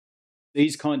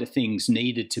These kind of things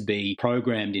needed to be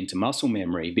programmed into muscle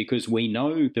memory because we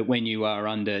know that when you are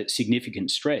under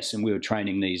significant stress, and we were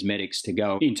training these medics to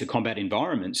go into combat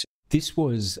environments. This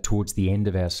was towards the end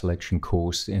of our selection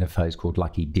course in a phase called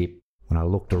Lucky Dip. When I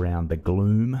looked around the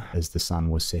gloom as the sun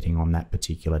was setting on that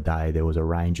particular day, there was a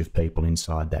range of people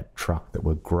inside that truck that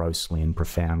were grossly and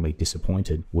profoundly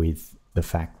disappointed with the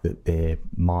fact that their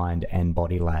mind and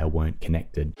body layer weren't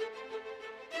connected.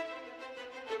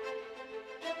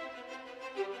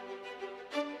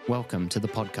 Welcome to the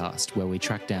podcast where we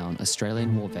track down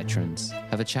Australian war veterans,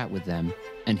 have a chat with them,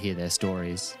 and hear their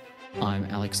stories. I'm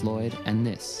Alex Lloyd, and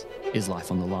this is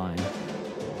Life on the Line.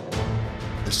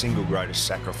 The single greatest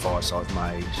sacrifice I've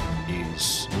made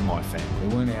is my family.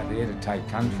 We weren't out there to take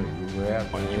country, we were out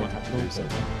there to do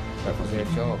something. That was our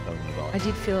job. I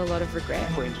did feel a lot of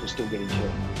regret. Friends were still getting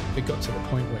killed. It got to the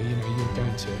point where, you're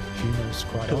going to funerals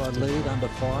quite often. Do I lead under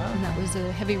fire? And that was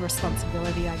a heavy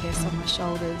responsibility, I guess, on my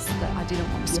shoulders that I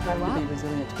didn't want to screw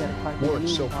up. War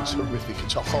itself is horrific.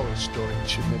 It's a horror story. It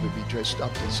should never be dressed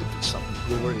up as if it's something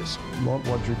glorious. Not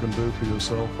what you can do for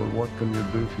yourself, but what can you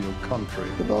do for your country.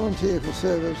 The volunteer for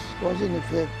service was in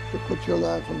effect to put your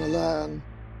life on the line.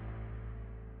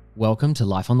 Welcome to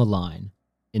Life on the Line.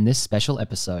 In this special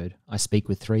episode, I speak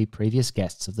with three previous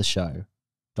guests of the show,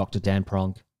 Dr. Dan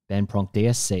Pronk, Dan Pronk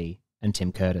DSC, and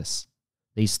Tim Curtis.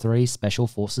 These three Special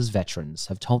Forces veterans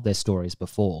have told their stories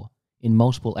before, in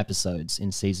multiple episodes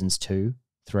in Seasons 2,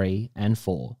 3, and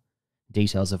 4,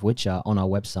 details of which are on our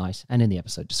website and in the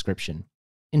episode description.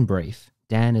 In brief,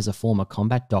 Dan is a former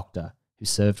combat doctor who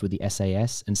served with the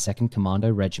SAS and 2nd Commando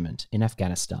Regiment in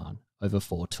Afghanistan over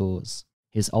 4 tours.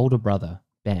 His older brother,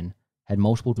 Ben, had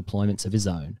multiple deployments of his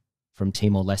own, from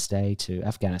Timor-Leste to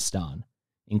Afghanistan,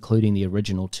 including the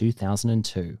original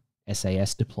 2002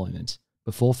 SAS deployment,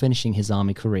 before finishing his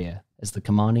army career as the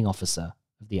commanding officer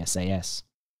of the SAS.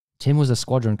 Tim was a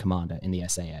squadron commander in the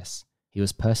SAS. He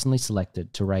was personally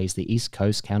selected to raise the East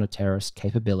Coast counter-terrorist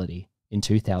capability in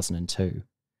 2002,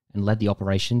 and led the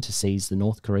operation to seize the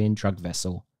North Korean drug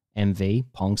vessel MV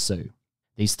Pongsu.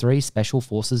 These three Special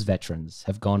Forces veterans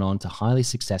have gone on to highly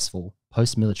successful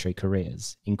post-military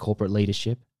careers in corporate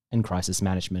leadership and crisis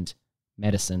management,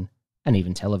 medicine, and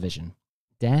even television.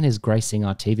 Dan is gracing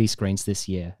our TV screens this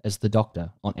year as the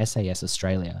Doctor on SAS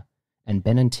Australia, and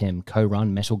Ben and Tim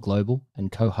co-run Metal Global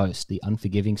and co-host the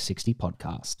Unforgiving 60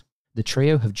 podcast. The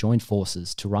trio have joined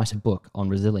forces to write a book on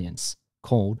resilience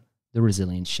called The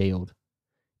Resilience Shield.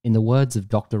 In the words of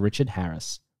Dr. Richard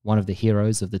Harris, one of the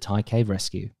heroes of the Thai Cave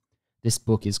Rescue, this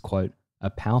book is, quote, a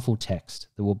powerful text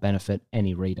that will benefit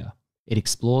any reader. It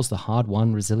explores the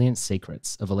hard-won resilience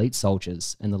secrets of elite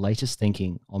soldiers and the latest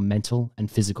thinking on mental and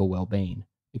physical well-being,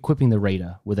 equipping the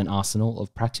reader with an arsenal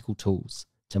of practical tools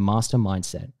to master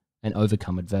mindset and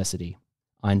overcome adversity.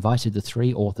 I invited the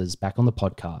three authors back on the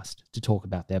podcast to talk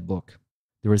about their book.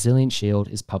 The Resilience Shield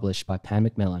is published by Pan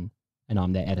Macmillan, and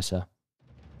I'm their editor.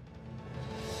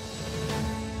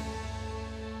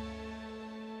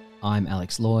 I'm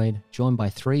Alex Lloyd, joined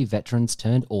by three veterans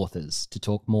turned authors to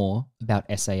talk more about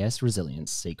SAS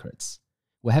resilience secrets.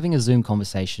 We're having a Zoom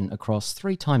conversation across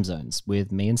 3 time zones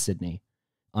with me in Sydney.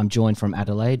 I'm joined from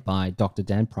Adelaide by Dr.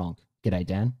 Dan Pronk. G'day,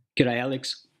 Dan. G'day,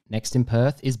 Alex. Next in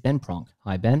Perth is Ben Pronk.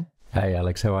 Hi, Ben. Hey,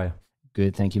 Alex, how are you?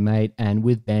 Good, thank you, mate. And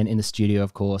with Ben in the studio,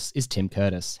 of course, is Tim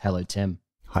Curtis. Hello, Tim.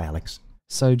 Hi, Alex.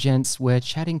 So, gents, we're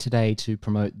chatting today to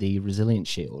promote the Resilience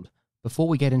Shield. Before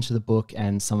we get into the book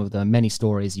and some of the many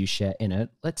stories you share in it,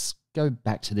 let's go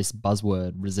back to this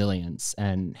buzzword resilience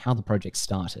and how the project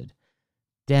started.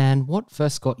 Dan, what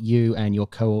first got you and your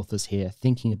co-authors here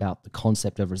thinking about the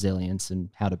concept of resilience and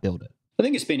how to build it? I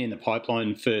think it's been in the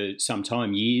pipeline for some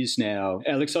time, years now.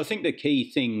 Alex, I think the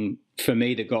key thing for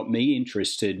me that got me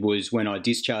interested was when I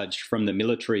discharged from the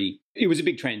military. It was a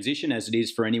big transition, as it is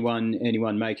for anyone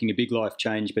making a big life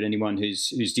change, but anyone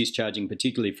who's discharging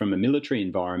particularly from a military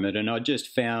environment. And I just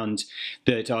found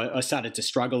that I started to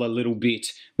struggle a little bit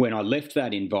when I left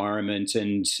that environment,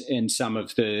 and some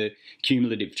of the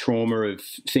cumulative trauma of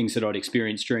things that I'd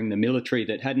experienced during the military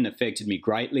that hadn't affected me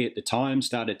greatly at the time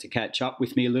started to catch up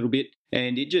with me a little bit.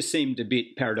 And it just seemed a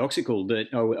bit paradoxical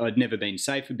that I'd never been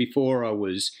safer before. I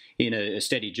was in a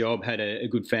steady job, had a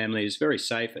good family, was very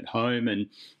safe at home and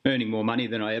earning more money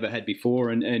than I ever had before.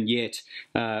 And yet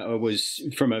I was,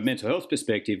 from a mental health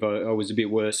perspective, I was a bit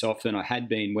worse off than I had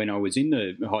been when I was in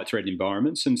the high threat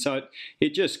environments. And so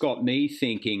it just got me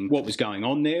thinking what was going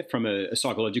on there from a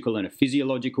psychological and a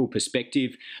physiological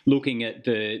perspective, looking at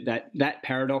that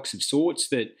paradox of sorts,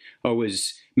 that I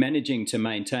was managing to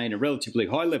maintain a relatively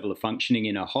high level of functioning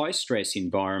in a high stress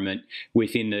environment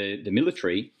within the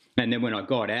military, And then when I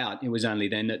got out, it was only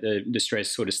then that the stress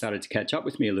sort of started to catch up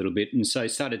with me a little bit. And so I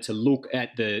started to look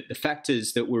at the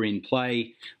factors that were in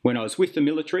play when I was with the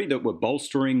military that were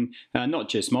bolstering not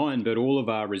just mine, but all of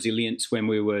our resilience when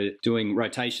we were doing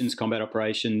rotations, combat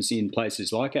operations in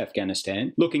places like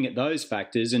Afghanistan, looking at those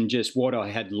factors and just what I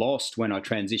had lost when I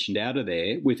transitioned out of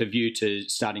there with a view to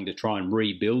starting to try and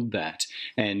rebuild that.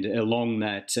 And along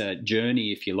that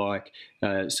journey, if you like,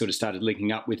 sort of started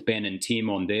linking up with Ben and Tim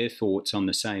on their thoughts on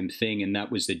the same thing, and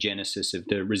that was the genesis of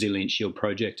the Resilient Shield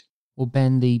project. Well,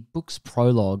 Ben, the book's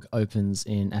prologue opens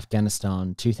in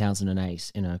Afghanistan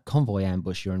 2008 in a convoy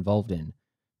ambush you're involved in,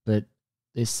 but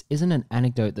this isn't an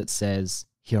anecdote that says,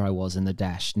 here I was in the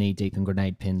dash, knee-deep in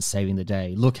grenade pins, saving the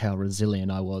day, look how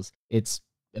resilient I was. It's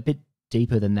a bit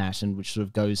deeper than that, and which sort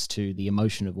of goes to the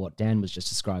emotion of what Dan was just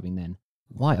describing then.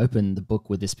 Why open the book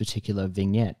with this particular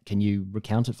vignette? Can you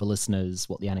recount it for listeners,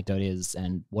 what the anecdote is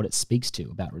and what it speaks to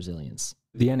about resilience?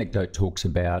 The anecdote talks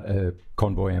about a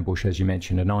convoy ambush, as you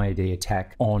mentioned, an IED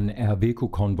attack on our vehicle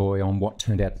convoy on what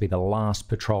turned out to be the last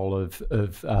patrol of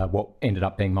what ended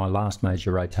up being my last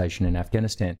major rotation in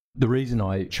Afghanistan. The reason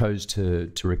I chose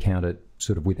to recount it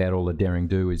sort of without all the daring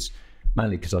do is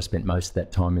mainly because I spent most of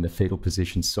that time in the fetal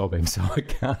position sobbing, so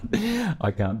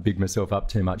I can't big myself up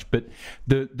too much. But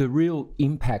the real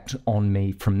impact on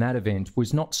me from that event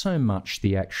was not so much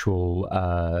the actual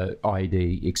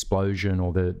IED explosion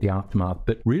or the aftermath,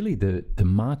 but really the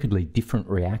markedly different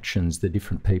reactions the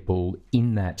different people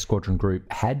in that squadron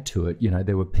group had to it. You know,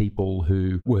 there were people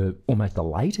who were almost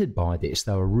elated by this.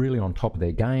 They were really on top of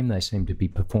their game. They seemed to be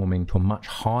performing to a much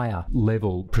higher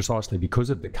level precisely because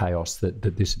of the chaos that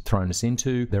this had thrown us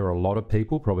into. There were a lot of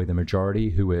people, probably the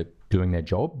majority, who were doing their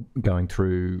job, going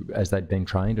through as they'd been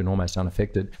trained and almost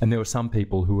unaffected. And there were some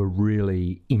people who were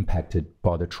really impacted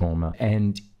by the trauma.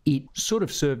 And it sort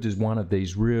of served as one of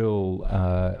these real,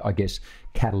 I guess,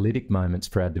 catalytic moments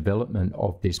for our development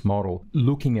of this model,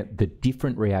 looking at the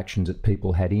different reactions that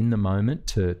people had in the moment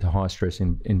to high stress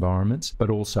environments, but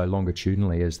also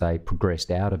longitudinally as they progressed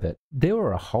out of it. There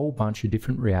were a whole bunch of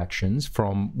different reactions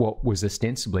from what was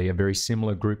ostensibly a very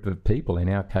similar group of people, in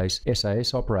our case,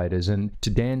 SAS operators. And to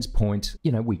Dan's point,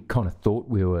 you know, we kind of thought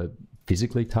we were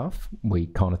physically tough. We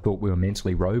kind of thought we were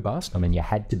mentally robust. I mean, you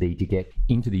had to be to get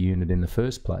into the unit in the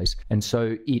first place. And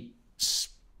so it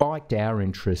spiked our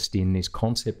interest in this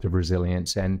concept of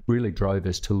resilience and really drove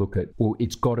us to look at, well,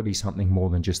 it's got to be something more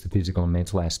than just the physical and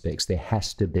mental aspects. There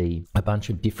has to be a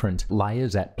bunch of different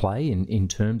layers at play in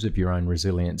terms of your own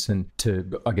resilience. And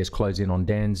to, I guess, close in on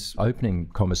Dan's opening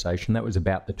conversation, that was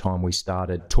about the time we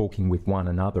started talking with one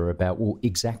another about, well,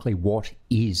 exactly what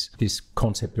is this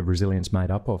concept of resilience made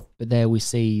up of? But there we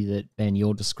see that, Ben,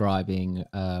 you're describing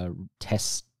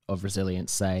tests of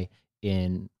resilience, say,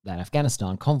 in that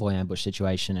Afghanistan convoy ambush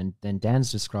situation, and then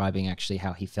Dan's describing actually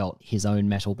how he felt his own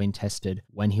mettle being tested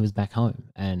when he was back home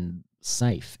and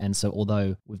safe. And so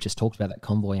although we've just talked about that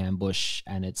convoy ambush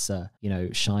and it's a, you know,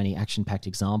 shiny action-packed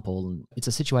example, and it's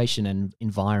a situation and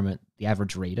environment the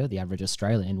average reader, the average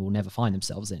Australian will never find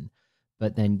themselves in.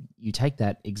 But then you take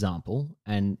that example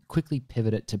and quickly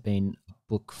pivot it to being a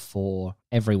book for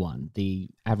everyone. The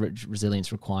average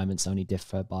resilience requirements only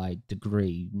differ by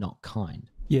degree, not kind.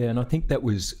 Yeah, and I think that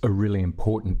was a really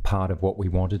important part of what we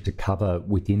wanted to cover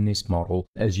within this model.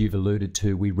 As you've alluded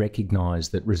to, we recognise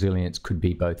that resilience could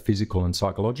be both physical and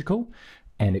psychological,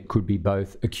 and it could be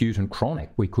both acute and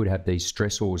chronic. We could have these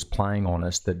stressors playing on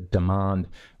us that demand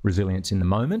resilience in the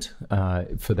moment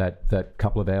for that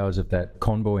couple of hours of that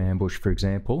convoy ambush, for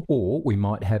example, or we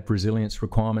might have resilience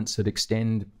requirements that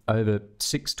extend over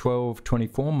 6, 12,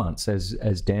 24 months,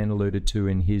 as Dan alluded to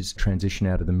in his transition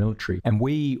out of the military. And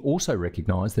we also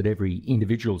recognise that every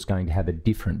individual is going to have a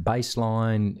different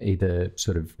baseline, either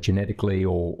sort of genetically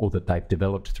or that they've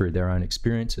developed through their own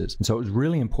experiences. And so it was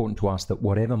really important to us that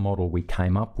whatever model we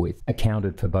came up with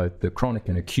accounted for both the chronic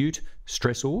and acute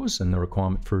stressors and the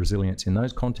requirement for resilience in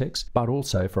those contexts, but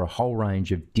also for a whole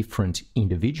range of different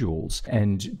individuals.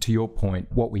 And to your point,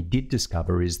 what we did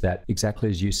discover is that, exactly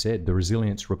as you said, the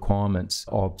resilience requirements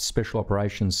of special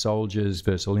operations soldiers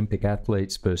versus Olympic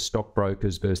athletes versus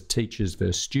stockbrokers versus teachers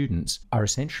versus students are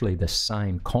essentially the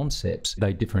same concepts.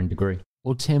 They differ in degree.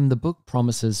 Well, Tim, the book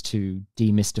promises to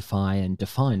demystify and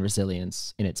define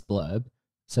resilience in its blurb.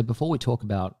 So before we talk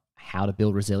about how to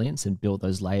build resilience and build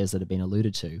those layers that have been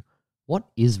alluded to, what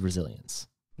is resilience?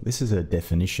 This is a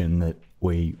definition that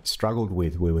we struggled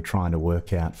with. We were trying to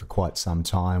work out for quite some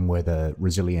time whether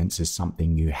resilience is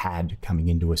something you had coming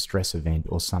into a stress event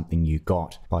or something you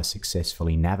got by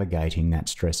successfully navigating that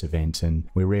stress event. And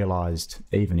we realised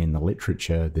even in the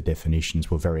literature, the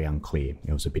definitions were very unclear.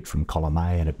 It was a bit from column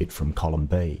A and a bit from column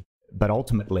B. But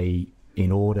ultimately,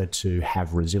 in order to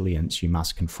have resilience, you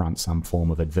must confront some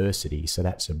form of adversity. So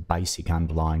that's a basic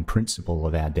underlying principle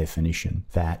of our definition,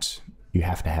 that you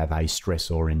have to have a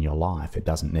stressor in your life. It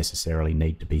doesn't necessarily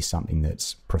need to be something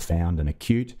that's profound and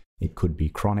acute. It could be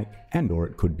chronic or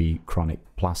it could be chronic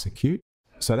plus acute.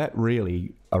 So that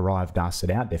really arrived us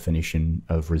at our definition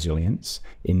of resilience,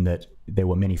 in that there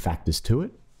were many factors to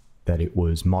it, that it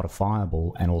was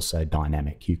modifiable and also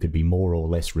dynamic. You could be more or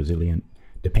less resilient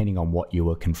depending on what you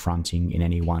were confronting in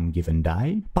any one given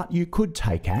day. But you could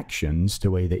take actions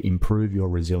to either improve your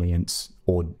resilience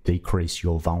or decrease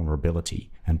your vulnerability.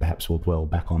 And perhaps we'll dwell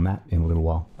back on that in a little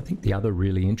while. I think the other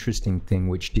really interesting thing,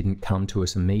 which didn't come to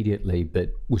us immediately, but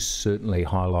was certainly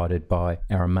highlighted by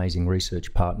our amazing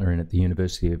research partner at the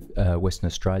University of Western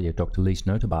Australia, Dr. Lise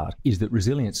Noterbart, is that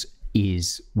resilience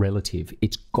is relative.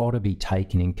 It's got to be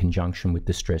taken in conjunction with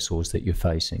the stressors that you're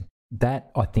facing.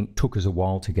 That, I think, took us a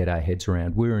while to get our heads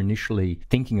around. We were initially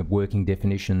thinking of working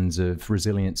definitions of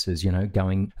resilience as,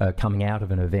 coming out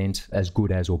of an event as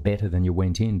good as or better than you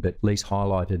went in. But Lise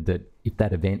highlighted that if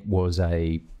that event was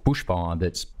a bushfire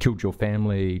that's killed your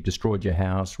family, destroyed your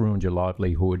house, ruined your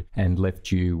livelihood, and left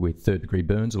you with third-degree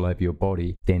burns all over your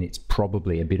body, then it's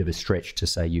probably a bit of a stretch to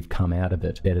say you've come out of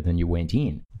it better than you went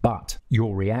in. But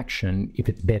your reaction, if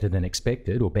it's better than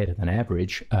expected or better than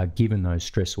average, given those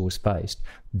stressors faced,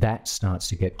 that starts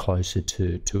to get closer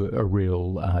to a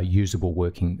real usable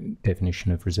working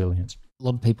definition of resilience. A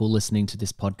lot of people listening to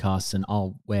this podcast, and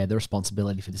I'll wear the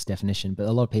responsibility for this definition, but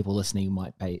a lot of people listening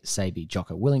might be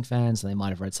Jocko Willink fans, and they might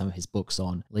have read some of his books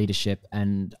on leadership.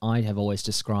 And I have always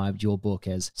described your book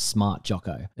as smart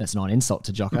Jocko. That's not an insult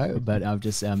to Jocko, but I've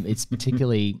just, it's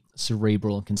particularly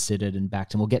cerebral and considered and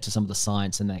backed. And we'll get to some of the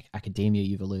science and the academia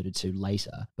you've alluded to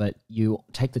later. But you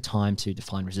take the time to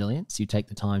define resilience. You take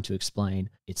the time to explain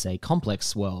it's a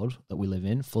complex world that we live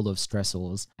in, full of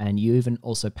stressors. And you even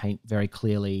also paint very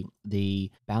clearly the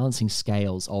balancing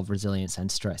scales of resilience and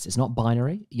stress. It's not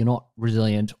binary. You're not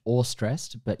resilient or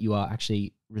stressed, but you are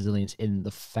actually resilient in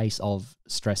the face of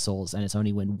stressors, and it's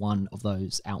only when one of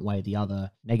those outweigh the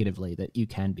other negatively that you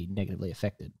can be negatively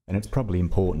affected. And it's probably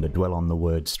important to dwell on the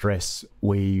word stress.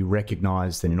 We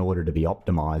recognise that in order to be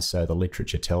optimised, so the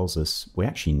literature tells us we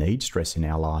actually need stress in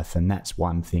our life, and that's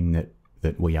one thing that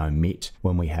we omit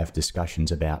when we have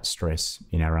discussions about stress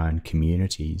in our own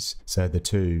communities. So the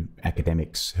two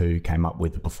academics who came up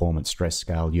with the performance stress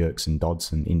scale, Yerkes and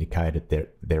Dodson, indicated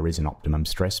that there is an optimum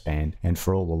stress band. And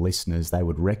for all the listeners, they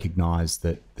would recognise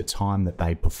that the time that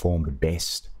they performed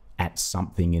best at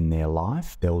something in their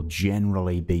life, there'll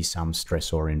generally be some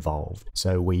stressor involved.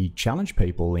 So we challenge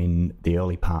people in the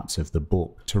early parts of the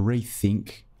book to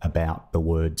rethink about the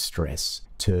word stress,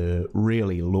 to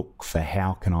really look for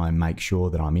how can I make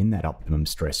sure that I'm in that optimum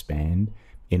stress band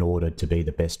in order to be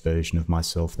the best version of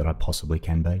myself that I possibly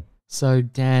can be. So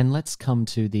Dan, let's come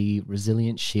to the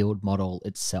resilient shield model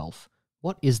itself.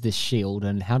 What is this shield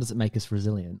and how does it make us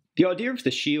resilient? The idea of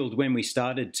the shield, when we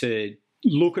started to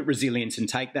look at resilience and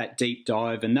take that deep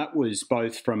dive, and that was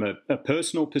both from a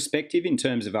personal perspective in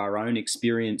terms of our own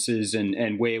experiences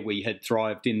and where we had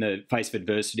thrived in the face of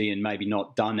adversity and maybe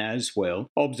not done as well,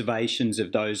 observations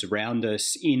of those around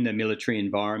us in the military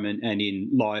environment and in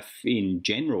life in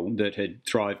general that had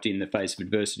thrived in the face of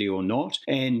adversity or not,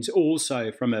 and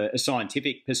also from a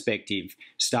scientific perspective,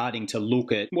 starting to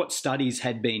look at what studies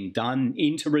had been done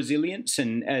into resilience.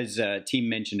 And as Tim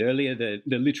mentioned earlier, the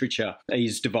literature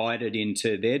is divided into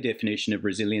their definition of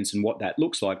resilience and what that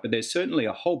looks like. But there's certainly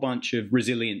a whole bunch of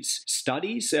resilience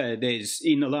studies.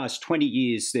 In the last 20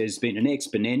 years, there's been an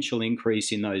exponential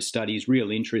increase in those studies, real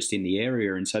interest in the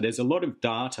area. And so there's a lot of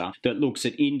data that looks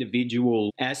at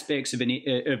individual aspects of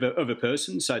a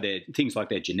person. So they're things like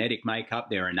their genetic makeup,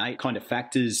 their innate kind of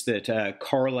factors that are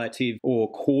correlative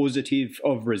or causative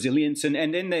of resilience. And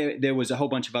then there was a whole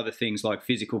bunch of other things like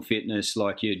physical fitness,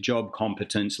 like your job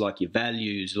competence, like your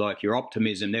values, like your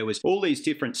optimism. There was all these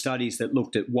different studies that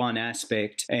looked at one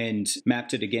aspect and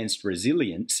mapped it against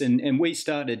resilience. And we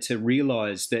started to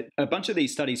realize that a bunch of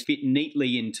these studies fit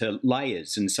neatly into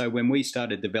layers. And so when we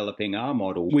started developing our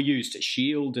model, we used a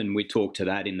shield, and we talked to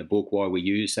that in the book, why we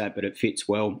use that, but it fits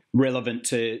well relevant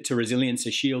to resilience,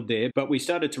 a shield there. But we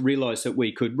started to realize that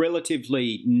we could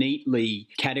relatively neatly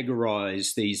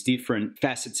categorize these different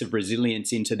facets of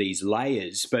resilience into these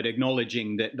layers, but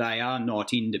acknowledging that they are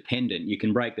not independent. You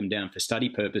can break them down for study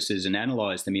purposes and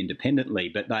analyze them independently,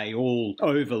 but they all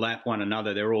overlap one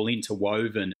another. They're all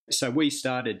interwoven. So we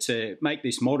started to make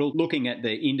this model looking at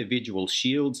the individual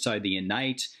shields, so the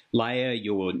innate layer,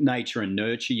 your nature and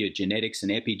nurture, your genetics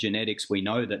and epigenetics. We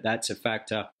know that that's a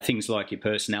factor. Things like your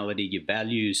personality, your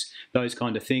values, those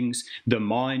kind of things. The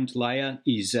mind layer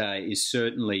is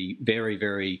certainly very,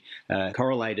 very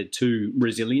correlated to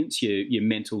resilience, your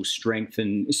mental strength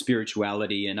and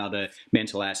spirituality and other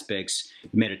mental aspects,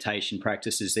 meditation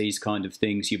practices, these kind of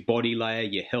things. Your body layer,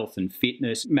 your health and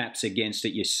fitness maps against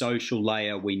it. Your social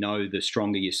layer, we know the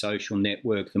stronger your social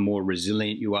network, the more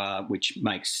resilient you are, which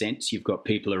makes sense. You've got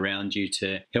people around you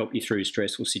to help you through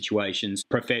stressful situations.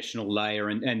 Professional layer,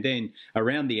 and then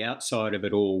around the outside of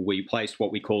it all, we placed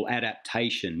what we call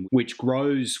adaptation, which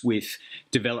grows with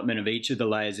development of each of the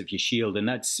layers of your shield. And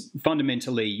that's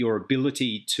fundamentally your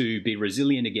ability to be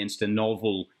resilient against a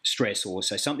novel stressor,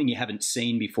 so something you haven't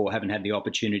seen before, haven't had the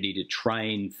opportunity to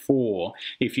train for.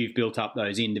 If you've built up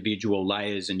those individual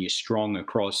layers and you're strong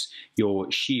across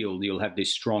your shield, you'll have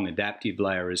this strong adaptive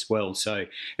layer as well. So,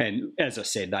 and as I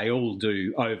said, they all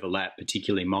do overlap,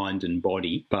 particularly mind and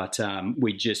body, but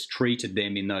we just treated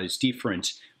them in those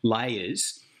different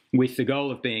layers with the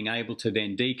goal of being able to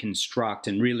then deconstruct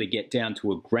and really get down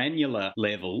to a granular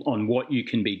level on what you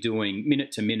can be doing minute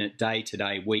to minute, day to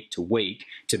day, week to week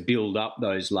to build up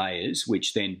those layers,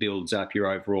 which then builds up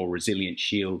your overall resilient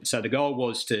shield. So the goal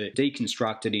was to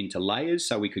deconstruct it into layers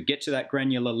so we could get to that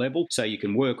granular level so you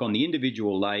can work on the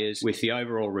individual layers with the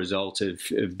overall result of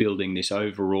building this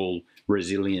overall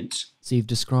resilience. So you've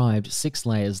described 6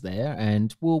 layers there,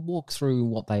 and we'll walk through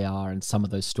what they are and some of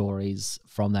those stories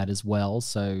from that as well,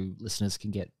 so listeners can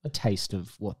get a taste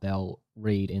of what they'll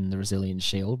read in the Resilience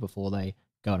Shield before they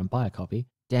go out and buy a copy.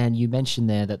 Dan, you mentioned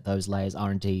there that those layers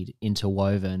are indeed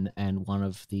interwoven, and one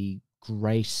of the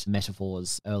great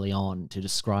metaphors early on to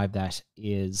describe that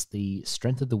is the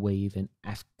strength of the weave in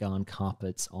Afghan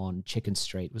carpets on Chicken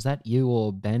Street. Was that you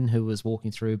or Ben who was walking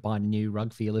through buying a new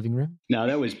rug for your living room? No,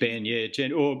 that was Ben, yeah.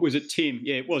 Or was it Tim?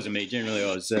 Yeah, it wasn't me. Generally,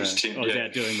 I was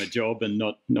out doing my job and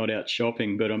not out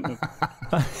shopping, but I'm...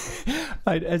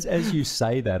 Mate, as you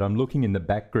say that, I'm looking in the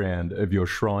background of your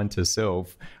shrine to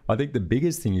self. I think the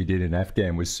biggest thing you did in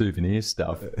Afghan was souvenir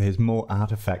stuff. There's more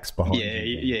artefacts behind you.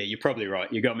 Yeah, you're probably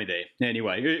right. You got me there.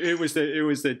 Anyway, it was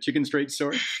the Chicken Street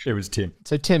story. It was Tim.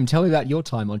 So Tim, tell me about your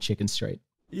time on Chicken Street.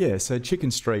 Yeah, so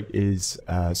Chicken Street is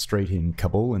a street in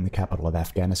Kabul, in the capital of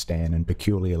Afghanistan, and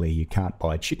peculiarly you can't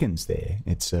buy chickens there.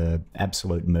 It's an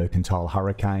absolute mercantile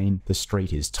hurricane. The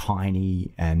street is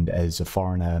tiny, and as a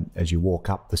foreigner, as you walk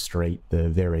up the street, the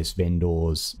various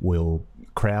vendors will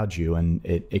crowd you, and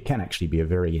it can actually be a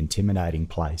very intimidating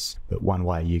place. But one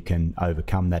way you can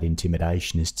overcome that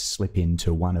intimidation is to slip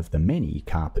into one of the many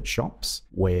carpet shops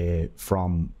where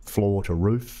from floor to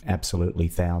roof, absolutely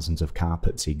thousands of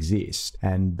carpets exist.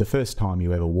 And the first time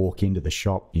you ever walk into the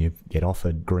shop, you get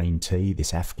offered green tea,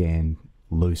 this Afghan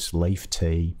loose leaf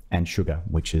tea, and sugar,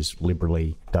 which is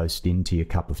liberally dosed into your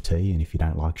cup of tea. And if you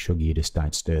don't like sugar, you just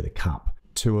don't stir the cup.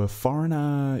 To a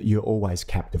foreigner, you're always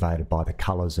captivated by the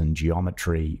colours and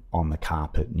geometry on the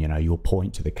carpet. You know, you'll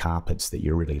point to the carpets that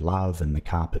you really love, and the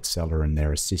carpet seller and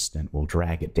their assistant will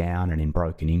drag it down, and in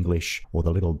broken English or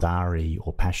the little Dari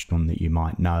or Pashtun that you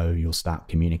might know, you'll start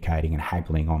communicating and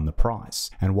haggling on the price.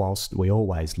 And whilst we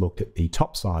always looked at the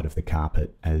top side of the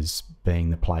carpet as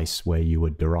being the place where you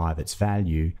would derive its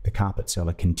value, the carpet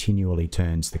seller continually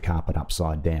turns the carpet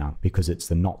upside down because it's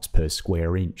the knots per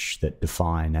square inch that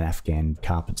define an Afghan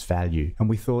carpet's value. And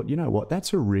we thought, you know what,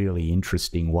 that's a really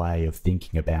interesting way of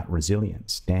thinking about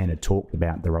resilience. Dan had talked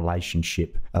about the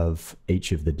relationship of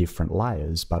each of the different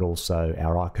layers, but also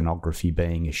our iconography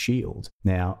being a shield.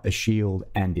 Now, a shield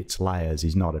and its layers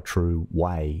is not a true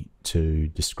way to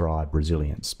describe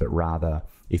resilience, but rather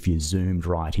if you zoomed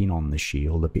right in on the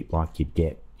shield, a bit like you'd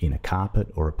get in a carpet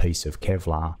or a piece of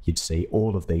Kevlar, you'd see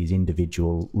all of these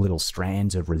individual little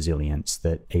strands of resilience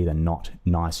that either knot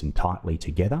nice and tightly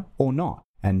together or not.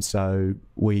 And so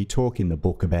we talk in the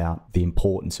book about the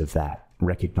importance of that,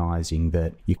 recognizing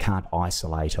that you can't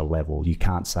isolate a level. You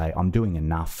can't say, I'm doing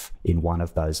enough in one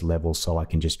of those levels so I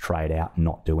can just trade out and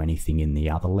not do anything in the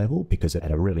other level, because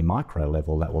at a really micro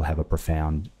level, that will have a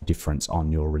profound difference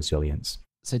on your resilience.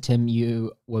 So Tim,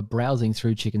 you were browsing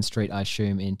through Chicken Street, I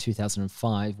assume, in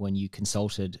 2005 when you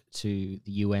consulted to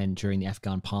the UN during the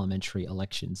Afghan parliamentary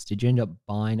elections. Did you end up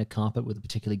buying a carpet with a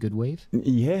particularly good weave?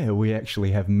 Yeah, we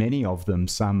actually have many of them,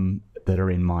 some that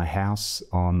are in my house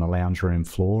on the lounge room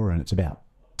floor, and it's about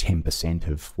 10%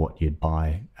 of what you'd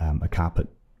buy a carpet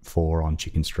for on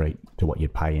Chicken Street to what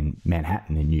you'd pay in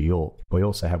Manhattan in New York. We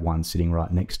also have one sitting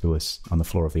right next to us on the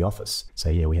floor of the office. So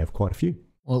yeah, we have quite a few.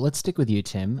 Well, let's stick with you,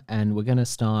 Tim, and we're going to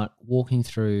start walking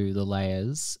through the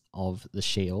layers of the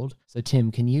shield. So,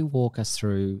 Tim, can you walk us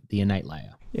through the innate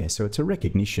layer? Yeah, so it's a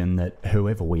recognition that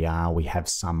whoever we are, we have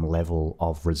some level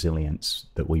of resilience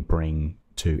that we bring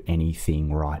to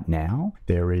anything right now.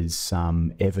 There is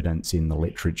some evidence in the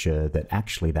literature that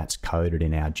actually that's coded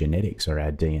in our genetics or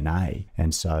our DNA.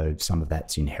 And so some of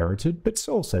that's inherited, but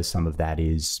also some of that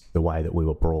is the way that we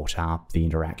were brought up, the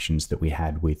interactions that we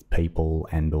had with people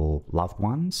and or loved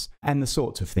ones, and the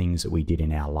sorts of things that we did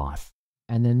in our life.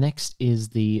 And then next is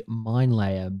the mind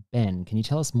layer. Ben, can you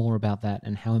tell us more about that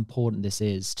and how important this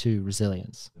is to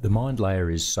resilience? The mind layer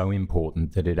is so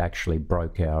important that it actually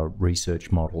broke our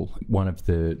research model. One of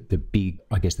the big,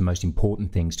 I guess the most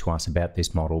important things to us about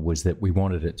this model was that we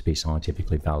wanted it to be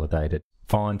scientifically validated.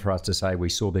 Fine for us to say we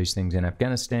saw these things in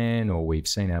Afghanistan, or we've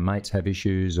seen our mates have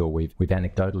issues, or we've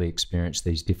anecdotally experienced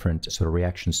these different sort of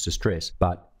reactions to stress.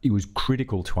 But it was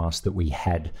critical to us that we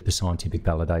had the scientific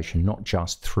validation, not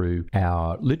just through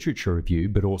our literature review,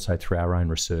 but also through our own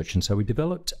research. And so we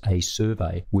developed a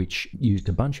survey which used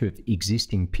a bunch of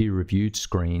existing peer-reviewed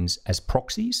screens as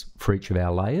proxies for each of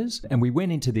our layers. And we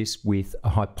went into this with a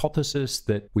hypothesis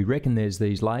that we reckon there's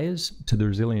these layers to the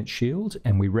resilience shield,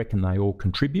 and we reckon they all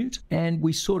contribute. And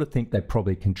we sort of think they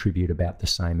probably contribute about the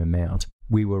same amount.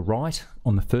 We were right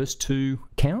on the first two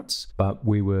counts, but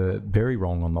we were very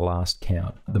wrong on the last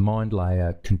count. The mind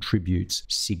layer contributes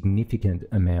significant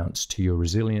amounts to your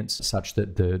resilience, such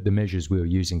that the measures we were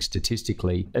using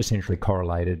statistically essentially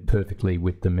correlated perfectly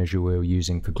with the measure we were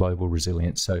using for global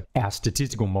resilience. So our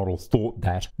statistical model thought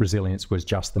that resilience was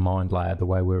just the mind layer, the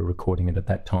way we were recording it at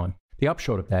that time. The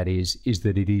upshot of that is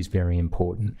that it is very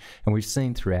important. And we've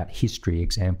seen throughout history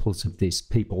examples of this.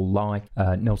 People like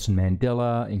Nelson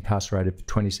Mandela, incarcerated for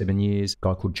 27 years, a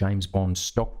guy called James Bond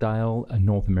Stockdale, an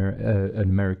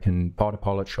American fighter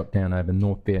pilot shot down over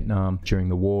North Vietnam during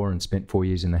the war and spent 4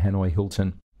 years in the Hanoi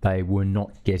Hilton. They were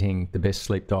not getting the best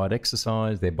sleep, diet,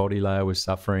 exercise. Their body layer was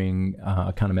suffering.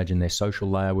 I can't imagine their social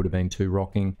layer would have been too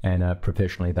rocking. And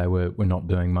professionally, they were not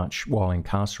doing much while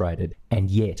incarcerated.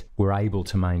 And yet, were able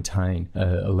to maintain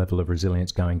a level of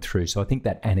resilience going through. So I think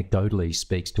that anecdotally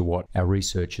speaks to what our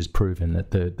research has proven, that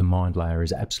the mind layer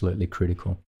is absolutely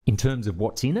critical. In terms of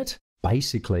what's in it,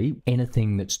 basically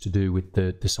anything that's to do with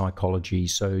the psychology.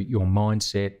 So your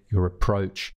mindset, your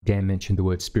approach. Dan mentioned the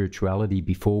word spirituality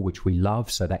before, which we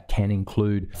love. So that can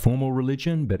include formal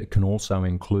religion, but it can also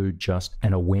include just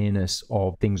an awareness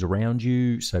of things around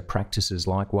you. So practices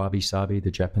like wabi-sabi,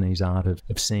 the Japanese art of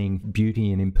seeing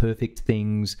beauty in imperfect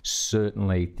things.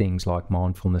 Certainly things like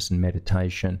mindfulness and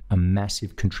meditation are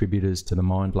massive contributors to the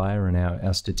mind layer, and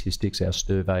our statistics, our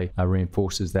survey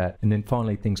reinforces that. And then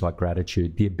finally, things like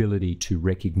gratitude, the ability to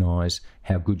recognize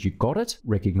how good you got it,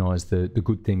 recognize the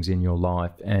good things in your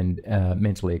life, and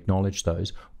mentally acknowledge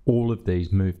those. All of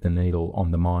these move the needle on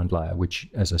the mind layer, which,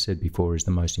 as I said before, is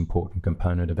the most important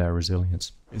component of our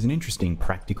resilience. There's an interesting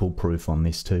practical proof on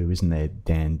this too, isn't there,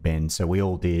 Dan, Ben? So we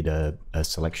all did a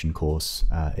selection course,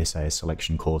 SAS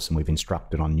selection course, and we've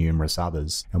instructed on numerous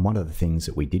others. And one of the things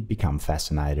that we did become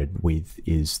fascinated with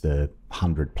is the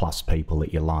 100+ people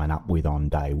that you line up with on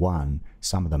day one.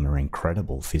 Some of them are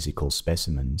incredible physical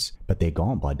specimens, but they're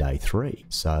gone by day 3.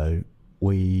 So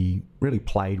we really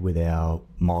played with our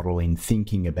model in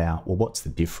thinking about, well, what's the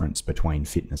difference between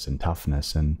fitness and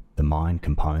toughness? And the mind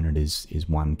component is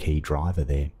one key driver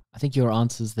there. I think your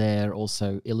answers there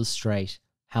also illustrate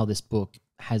how this book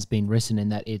has been written, in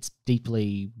that it's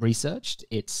deeply researched,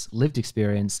 it's lived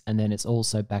experience, and then it's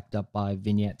also backed up by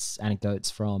vignettes, anecdotes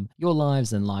from your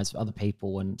lives and lives of other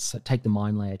people. And so take the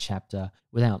mind layer chapter,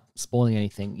 without spoiling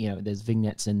anything, there's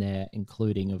vignettes in there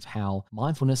including of how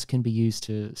mindfulness can be used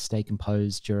to stay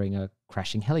composed during a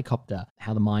crashing helicopter,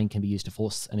 how the mind can be used to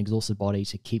force an exhausted body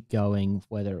to keep going,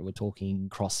 whether we're talking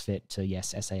CrossFit to,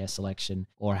 yes, SAS selection,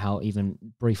 or how even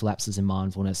brief lapses in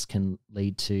mindfulness can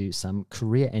lead to some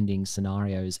career-ending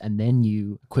scenarios. And then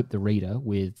you equip the reader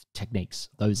with techniques,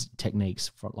 those techniques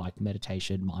for like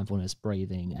meditation, mindfulness,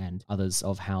 breathing, and others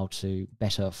of how to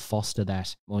better foster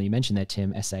that. Well, you mentioned there,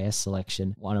 Tim, SAS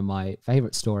selection. One of my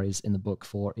favorite stories in the book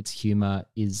for its humor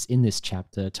is in this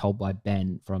chapter, told by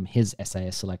Ben from his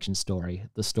SAS selection story,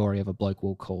 the story of a bloke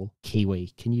we'll call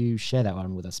Kiwi. Can you share that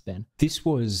one with us, Ben? This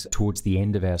was towards the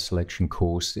end of our selection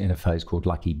course in a phase called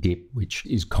Lucky Dip, which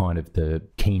is kind of the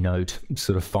keynote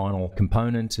sort of final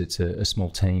component. It's a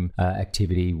small team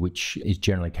activity, which is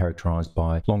generally characterized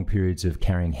by long periods of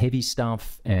carrying heavy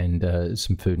stuff and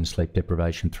some food and sleep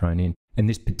deprivation thrown in. In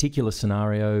this particular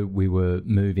scenario, we were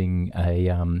moving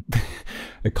a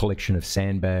collection of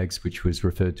sandbags, which was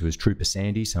referred to as Trooper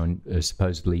Sandy, so a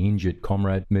supposedly injured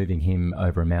comrade, moving him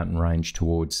over a mountain range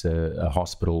towards a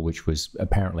hospital, which was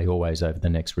apparently always over the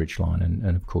next ridgeline,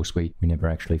 and of course we never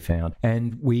actually found.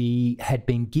 And we had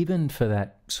been given for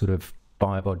that sort of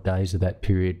 5 odd days of that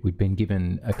period, we'd been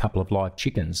given a couple of live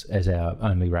chickens as our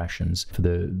only rations for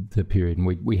the period, and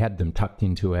we had them tucked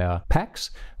into our packs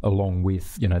along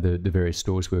with, you know, the various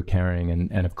stores we were carrying,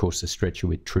 and of course the stretcher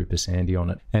with Trooper Sandy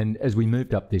on it. And as we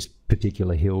moved up this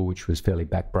particular hill, which was fairly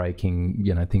backbreaking,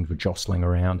 you know, things were jostling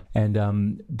around, and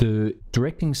the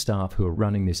directing staff who were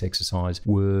running this exercise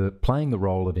were playing the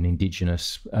role of an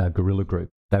Indigenous guerrilla group.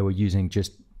 They were using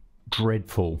just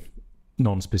dreadful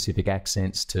non-specific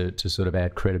accents to sort of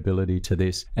add credibility to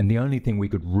this. And the only thing we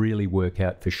could really work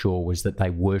out for sure was that they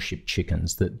worshipped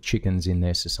chickens, that chickens in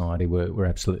their society were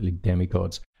absolutely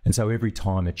demigods. And so every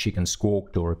time a chicken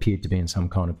squawked or appeared to be in some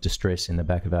kind of distress in the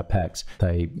back of our packs,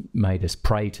 they made us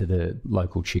pray to the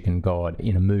local chicken god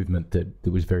in a movement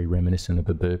that was very reminiscent of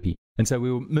a burpee. And so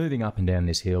we were moving up and down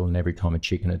this hill, and every time a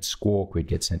chicken had squawked, we'd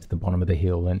get sent to the bottom of the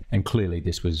hill. And clearly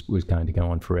this was going to go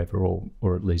on forever,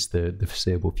 or at least the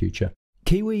foreseeable future.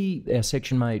 Kiwi, our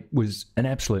section mate, was an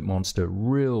absolute monster,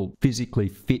 real physically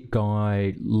fit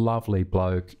guy, lovely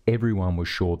bloke. Everyone was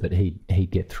sure that he'd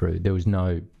get through. There was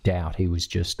no doubt. He was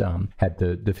just had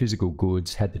the physical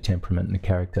goods, had the temperament and the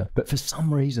character. But for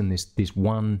some reason, this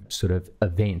one sort of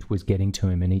event was getting to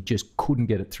him, and he just couldn't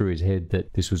get it through his head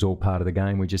that this was all part of the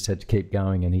game. We just had to keep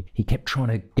going, and he kept trying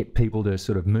to get people to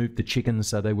sort of move the chickens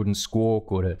so they wouldn't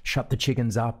squawk, or to shut the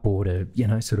chickens up, or to, you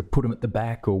know, sort of put them at the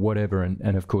back or whatever.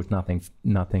 And of course,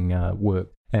 nothing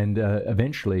worked. And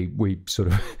eventually we sort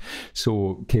of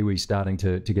saw Kiwi starting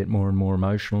to get more and more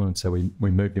emotional, and so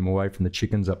we moved him away from the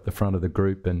chickens up the front of the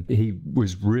group, and he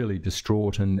was really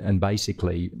distraught and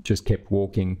basically just kept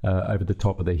walking over the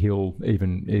top of the hill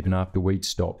even after we'd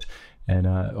stopped. And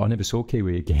I never saw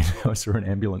Kiwi again. I saw an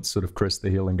ambulance sort of crest the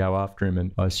hill and go after him,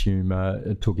 and I assume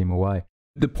it took him away.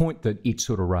 The point that it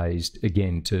sort of raised,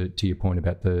 again, to your point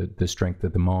about the strength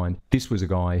of the mind, this was a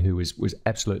guy who was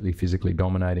absolutely physically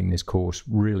dominating this course,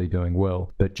 really doing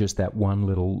well, but just that one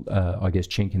little, I guess,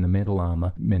 chink in the mental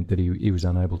armour meant that he was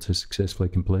unable to successfully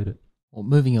complete it. Well,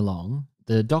 moving along,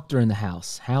 the doctor in the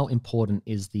house, how important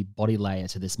is the body layer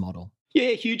to this model?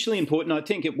 Yeah, hugely important. I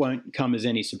think it won't come as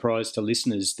any surprise to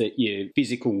listeners that your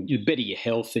physical, the better your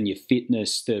health and your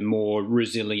fitness, the more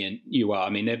resilient you are. I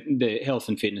mean, the health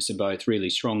and fitness are both really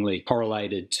strongly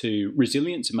correlated to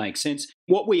resilience. It makes sense.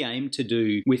 What we aim to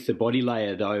do with the body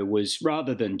layer, though, was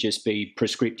rather than just be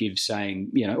prescriptive,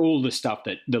 saying, you know, all the stuff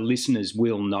that the listeners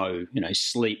will know, you know,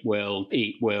 sleep well,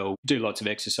 eat well, do lots of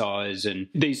exercise and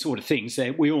these sort of things,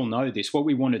 that we all know this. What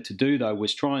we wanted to do, though,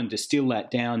 was try and distill that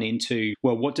down into,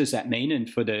 well, what does that mean? And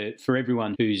for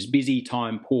everyone who's busy,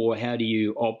 time poor, how do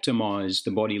you optimize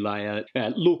the body layer?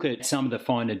 Look at some of the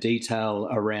finer detail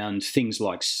around things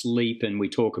like sleep, and we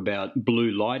talk about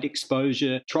blue light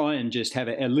exposure. Try and just have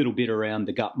a little bit around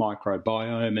the gut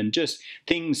microbiome, and just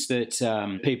things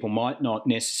that people might not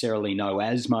necessarily know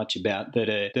as much about, that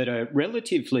are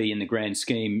relatively, in the grand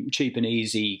scheme, cheap and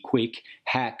easy, quick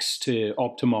hacks to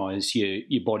optimize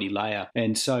your body layer.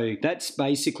 And so that's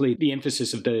basically the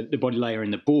emphasis of the body layer in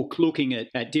the book, looking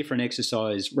at different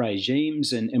exercise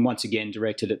regimes, and once again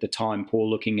directed at the time poor,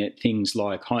 looking at things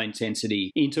like high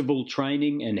intensity interval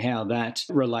training and how that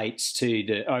relates to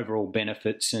the overall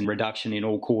benefits and reduction in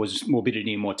all-cause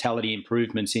morbidity and mortality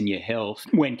improvements in your health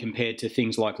when compared to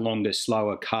things like longer,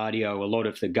 slower cardio. A lot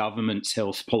of the government's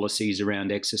health policies around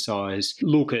exercise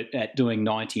look at doing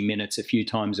 90 minutes a few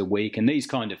times a week and these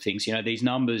kind of things, you know, these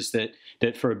numbers that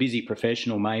for a busy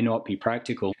professional may not be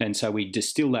practical. And so we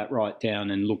distill that right down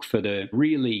and look for the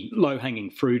really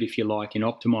low-hanging fruit, if you like, in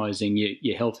optimizing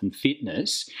your health and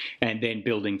fitness, and then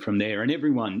building from there. And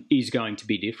everyone is going to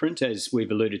be different, as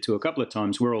we've alluded to a couple of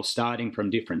times. We're all starting from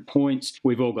different points.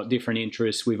 We've all got different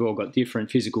interests. We've all got different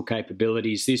physical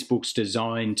capabilities. This book's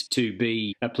designed to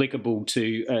be applicable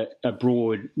to a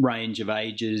broad range of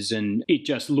ages, and it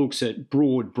just looks at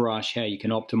broad brush how you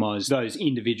can optimize those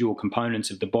individual components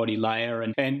of the body layer.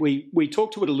 And we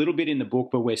talk to it a little bit in the book,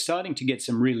 but we're starting to get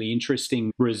some really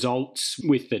interesting results results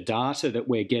with the data that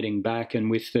we're getting back and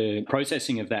with the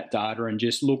processing of that data, and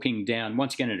just looking down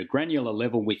once again at a granular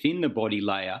level within the body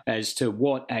layer as to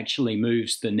what actually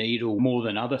moves the needle more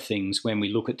than other things. When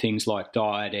we look at things like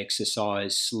diet,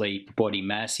 exercise, sleep, body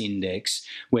mass index,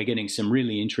 we're getting some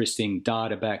really interesting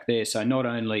data back there. So not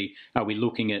only are we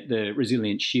looking at the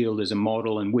resilient shield as a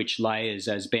model and which layers,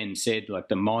 as Ben said, like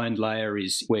the mind layer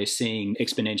is we're seeing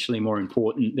exponentially more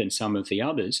important than some of the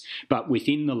others, but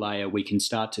within the layer we can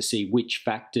start to see which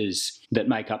factors that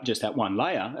make up just that one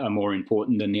layer are more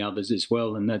important than the others as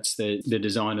well. And that's the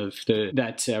design of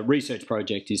that research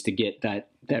project, is to get that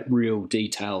real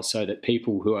detail so that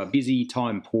people who are busy,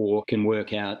 time poor, can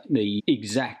work out the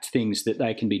exact things that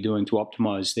they can be doing to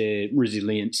optimise their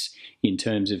resilience in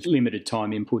terms of limited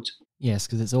time inputs. Yes,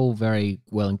 because it's all very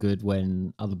well and good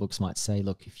when other books might say,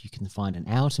 look, if you can find an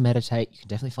hour to meditate, you can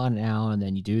definitely find an hour, and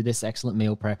then you do this excellent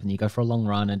meal prep and you go for a long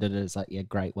run, and it's like, yeah,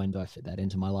 great, when do I fit that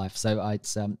into my life? So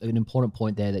it's an important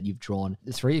point there that you've drawn.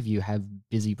 The three of you have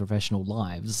busy professional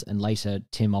lives, and later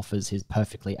Tim offers his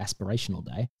perfectly aspirational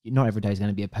day. Not every day is going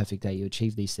to be a perfect day you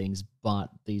achieve these things, but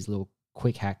these little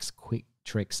quick hacks, quick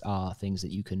tricks are things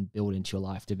that you can build into your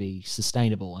life to be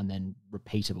sustainable and then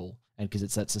repeatable. And because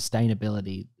it's that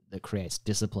sustainability that creates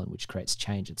discipline, which creates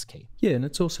change, it's key. Yeah, and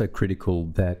it's also critical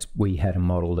that we had a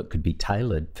model that could be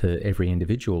tailored for every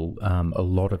individual. A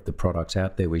lot of the products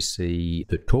out there we see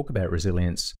that talk about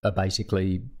resilience are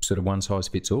basically sort of one size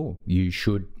fits all. You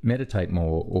should meditate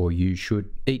more, or you should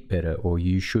eat better, or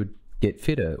you should get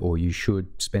fitter, or you should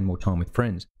spend more time with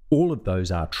friends. All of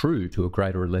those are true to a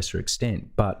greater or lesser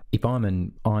extent. But if I'm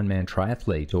an Ironman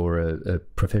triathlete or a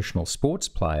professional sports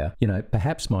player,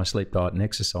 perhaps my sleep, diet and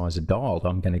exercise are dialed.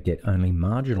 I'm going to get only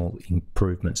marginal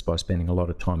improvements by spending a lot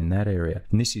of time in that area.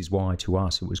 And this is why, to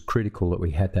us, it was critical that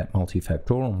we had that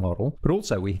multifactorial model, but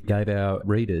also we gave our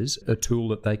readers a tool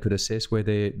that they could assess where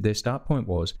their start point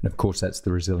was. And of course, that's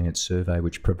the Resilience Survey,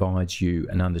 which provides you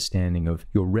an understanding of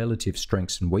your relative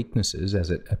strengths and weaknesses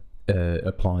as it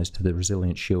applies to the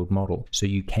Resilient Shield model. So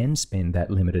you can spend that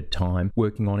limited time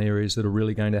working on areas that are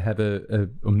really going to have a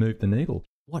move the needle.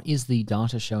 What is the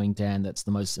data showing, Dan, that's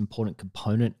the most important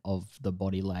component of the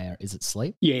body layer? Is it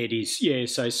sleep? Yeah, it is. Yeah,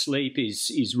 so sleep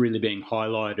is really being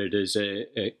highlighted as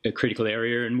a critical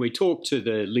area. And we talk to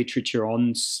the literature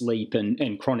on sleep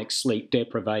and chronic sleep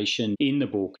deprivation in the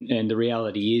book. And the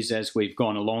reality is, as we've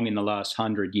gone along in the last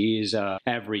 100 years,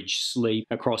 average sleep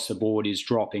across the board is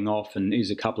dropping off and is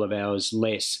a couple of hours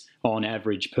less on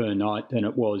average per night than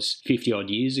it was 50 odd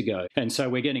years ago. And so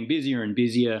we're getting busier and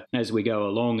busier as we go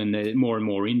along, and there are more and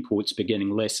more inputs, but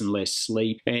getting less and less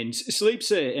sleep. And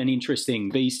sleep's an interesting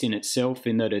beast in itself,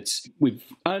 in that we've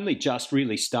only just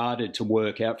really started to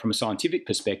work out from a scientific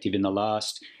perspective in the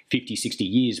last 50, 60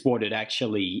 years what it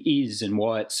actually is and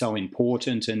why it's so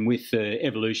important. And with the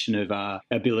evolution of our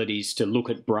abilities to look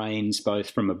at brains, both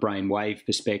from a brainwave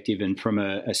perspective and from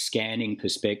a scanning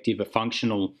perspective, a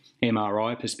functional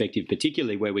MRI perspective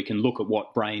particularly, where we can look at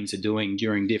what brains are doing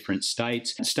during different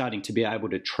states, starting to be able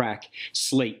to track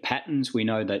sleep patterns. We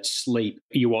know that sleep,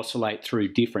 you oscillate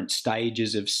through different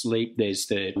stages of sleep. There's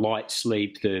the light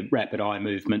sleep, the rapid eye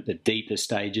movement, the deeper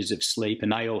stages of sleep,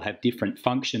 and they all have different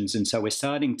functions. And so we're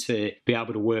starting to be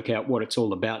able to work out what it's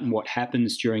all about and what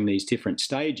happens during these different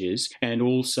stages, and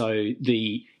also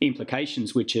the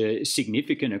implications, which are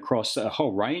significant across a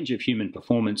whole range of human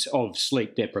performance of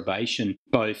sleep deprivation,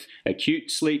 both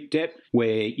acute sleep dep,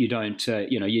 where you don't,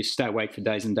 you stay awake for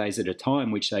days and days at a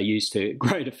time, which they use to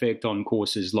great effect on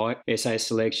courses like SAS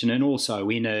selection, and also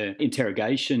in a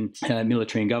interrogation,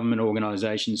 military and government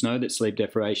organisations know that sleep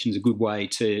deprivation is a good way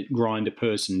to grind a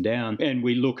person down. And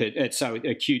we look at so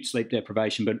acute sleep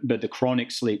deprivation, but the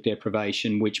chronic sleep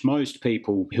deprivation, which most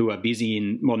people who are busy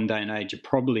in modern day and age are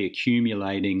probably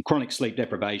accumulating chronic sleep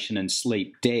deprivation and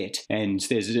sleep debt. And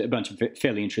there's a bunch of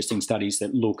fairly interesting studies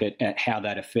that look at how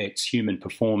that affects human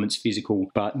performance, physical,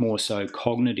 but more so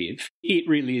cognitive. It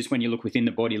really is, when you look within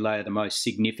the body layer, the most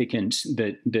significant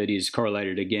that is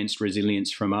correlated against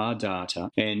resilience from our data,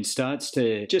 and starts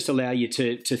to just allow you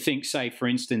to think, say, for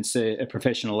instance, a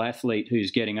professional athlete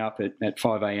who's getting up at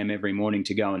 5 a.m. every morning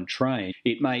to go and train.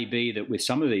 It may be that with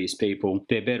some of these people,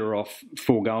 they're better off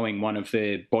foregoing one of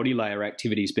their body layer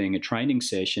activities being a training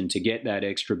session to get that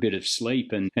extra bit of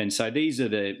sleep. And so these are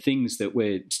the things that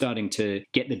we're starting to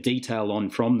get the detail on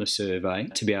from the survey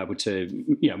to be able to,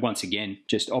 once again,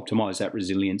 just optimise that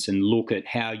resilience and look at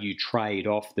how you trade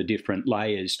off the different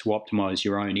layers to optimise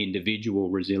your own individual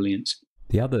resilience.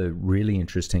 The other really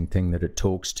interesting thing that it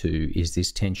talks to is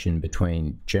this tension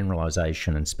between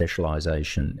generalization and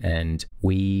specialization. And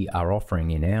we are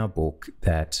offering in our book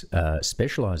that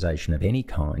specialisation of any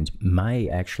kind may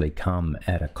actually come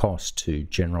at a cost to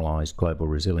generalised global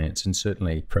resilience. And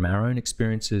certainly from our own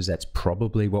experiences, that's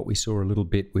probably what we saw a little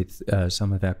bit with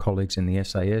some of our colleagues in the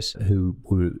SAS who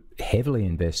were heavily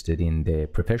invested in their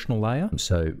professional layer.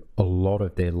 So a lot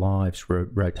of their lives were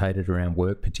rotated around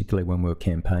work, particularly when we were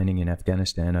campaigning in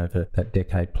Afghanistan over that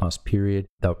decade plus period.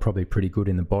 They were probably pretty good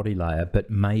in the body layer,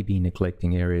 but maybe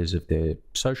neglecting areas of their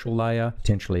social layer,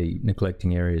 potentially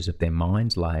neglecting areas of their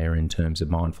mind's layer in terms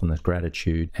of mindfulness,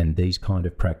 gratitude, and these kind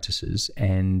of practices.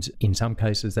 And in some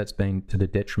cases, that's been to the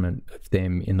detriment of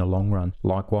them in the long run.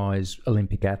 Likewise,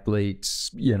 Olympic athletes,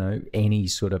 any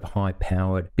sort of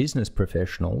high-powered business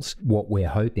professionals, what we're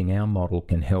hoping our model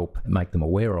can help make them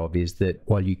aware of is that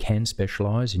while you can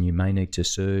specialise and you may need to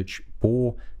surge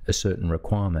for a certain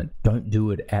requirement, don't do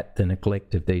it at the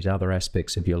neglect of these other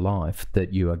aspects of your life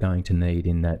that you are going to need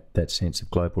in that sense of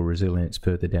global resilience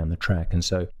further down the track. And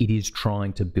so it is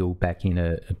trying to build back in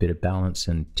a bit of balance.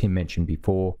 And Tim mentioned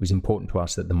before, it was important to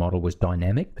us that the model was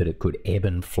dynamic, that it could ebb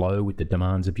and flow with the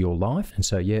demands of your life. And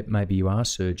so, yeah, maybe you are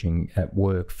surging at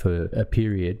work for a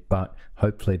period, but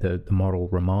hopefully the model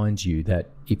reminds you that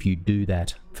if you do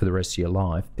that for the rest of your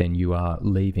life, then you are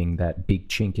leaving that big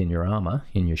chink in your armour,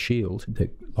 in your shield, that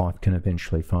life can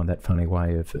eventually find that funny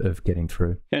way of getting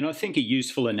through. And I think a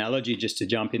useful analogy, just to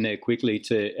jump in there quickly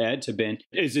to add to Ben,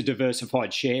 is a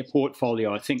diversified share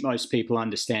portfolio. I think most people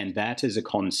understand that as a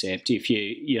concept. If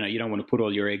you don't want to put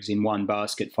all your eggs in one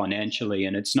basket financially,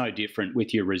 and it's no different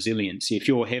with your resilience. If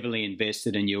you're heavily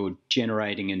invested and you're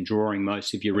generating and drawing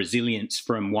most of your resilience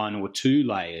from one or two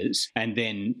layers, and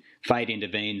then fate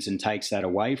intervenes and takes that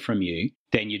away from you,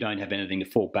 then you don't have anything to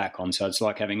fall back on. So it's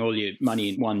like having all your money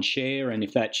in one share, and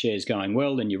if that share's going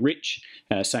well, then you're rich.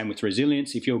 Same with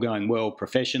resilience. If you're going well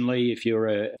professionally, if you're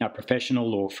a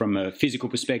professional or from a physical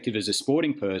perspective as a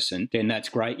sporting person, then that's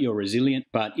great, you're resilient.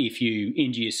 But if you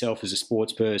injure yourself as a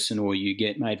sports person or you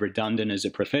get made redundant as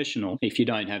a professional, if you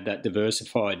don't have that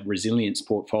diversified resilience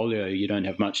portfolio, you don't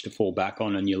have much to fall back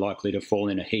on, and you're likely to fall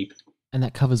in a heap. And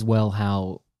that covers well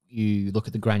how you look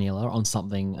at the granular on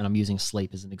something, and I'm using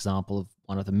sleep as an example of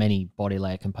one of the many body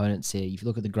layer components here. If you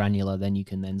look at the granular, then you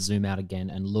can then zoom out again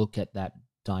and look at that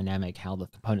dynamic, how the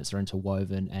components are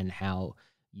interwoven and how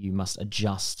you must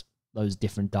adjust those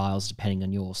different dials depending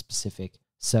on your specific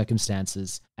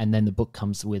circumstances. And then the book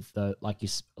comes with, like you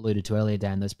alluded to earlier,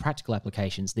 Dan, those practical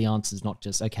applications. The answer is not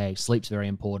just, okay, sleep's very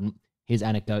important. Here's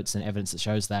anecdotes and evidence that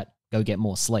shows that. Go get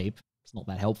more sleep. It's not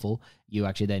that helpful. You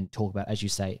actually then talk about, as you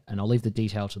say, and I'll leave the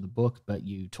detail to the book, but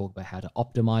you talk about how to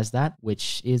optimize that,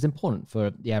 which is important for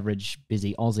the average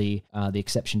busy Aussie, the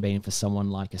exception being for someone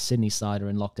like a Sydney sider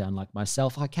in lockdown like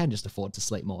myself. I can just afford to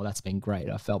sleep more. That's been great.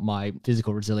 I felt my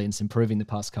physical resilience improving the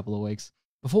past couple of weeks.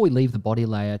 Before we leave the body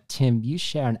layer, Tim, you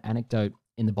share an anecdote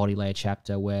in the body layer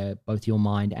chapter where both your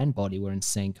mind and body were in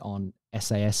sync on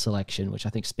SAS selection, which I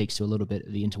think speaks to a little bit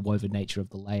of the interwoven nature of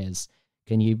the layers.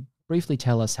 Can you briefly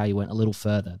tell us how you went a little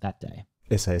further that day?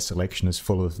 SAS selection is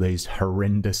full of these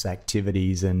horrendous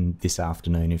activities, and this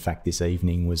afternoon, in fact this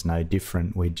evening, was no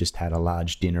different. We'd just had a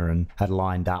large dinner and had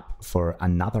lined up for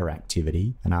another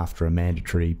activity, and after a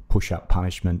mandatory push-up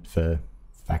punishment for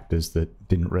factors that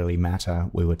didn't really matter,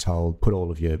 we were told, put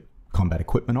all of your combat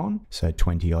equipment on, so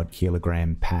 20-odd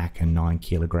kilogram pack and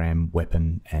 9-kilogram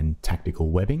weapon and tactical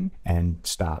webbing, and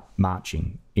start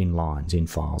marching in lines, in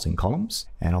files, in columns.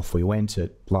 And off we went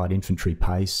at light infantry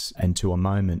pace, and to a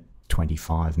moment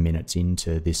 25 minutes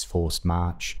into this forced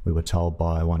march, we were told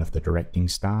by one of the directing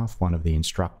staff, one of the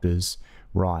instructors,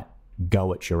 right,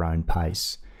 go at your own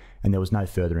pace. And there was no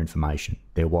further information.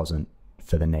 There wasn't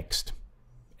for the next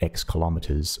X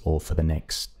kilometres or for the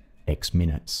next X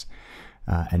minutes.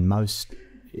 And most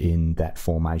in that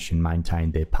formation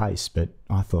maintained their pace, but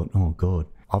I thought, oh God,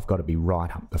 I've got to be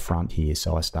right up the front here.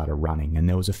 So I started running, and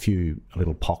there was a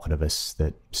little pocket of us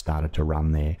that started to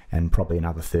run there, and probably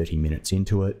another 30 minutes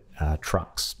into it,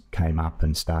 trucks came up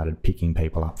and started picking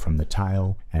people up from the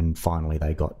tail, and finally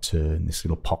they got to this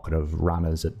little pocket of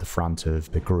runners at the front of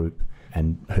the group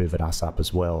and hoovered us up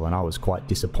as well. And I was quite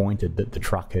disappointed that the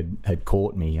truck had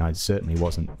caught me. I certainly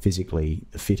wasn't physically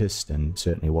the fittest and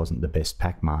certainly wasn't the best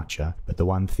pack marcher. But the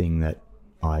one thing that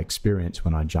I experienced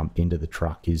when I jumped into the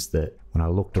truck is that when I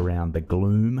looked around the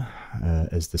gloom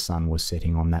as the sun was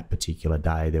setting on that particular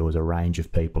day, there was a range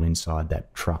of people inside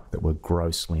that truck that were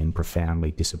grossly and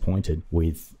profoundly disappointed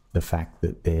with the fact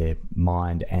that their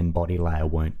mind and body layer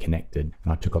weren't connected.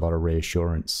 And I took a lot of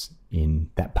reassurance in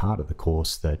that part of the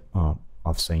course that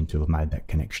I've seen to have made that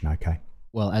connection okay.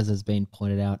 Well, as has been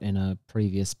pointed out in a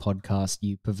previous podcast,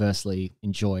 you perversely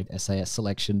enjoyed SAS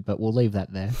selection, but we'll leave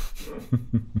that there.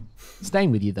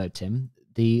 Staying with you though, Tim,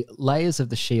 the layers of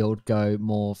the shield go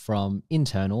more from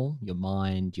internal, your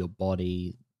mind, your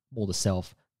body, more the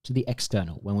self, to the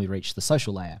external when we reach the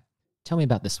social layer. Tell me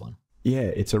about this one. Yeah,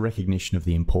 it's a recognition of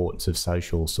the importance of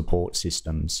social support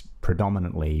systems,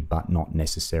 predominantly but not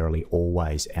necessarily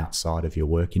always outside of your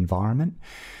work environment.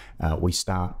 We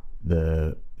start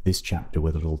this chapter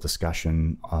with a little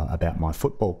discussion about my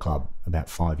football club. About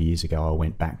 5 years ago, I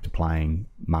went back to playing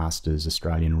Masters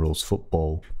Australian rules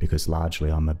football because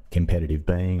largely I'm a competitive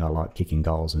being. I like kicking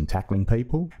goals and tackling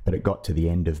people. But it got to the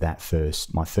end of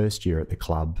my first year at the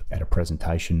club, at a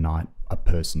presentation night, a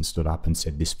person stood up and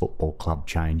said, "This football club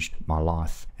changed my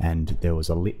life." And there was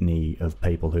a litany of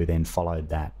people who then followed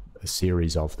that, a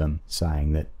series of them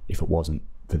saying that if it wasn't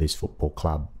for this football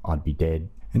club, I'd be dead.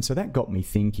 And so that got me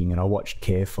thinking, and I watched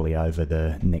carefully over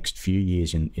the next few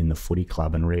years in the footy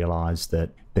club and realised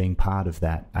that being part of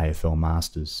that AFL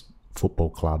Masters football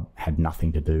club had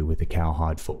nothing to do with the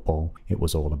cowhide football. It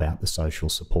was all about the social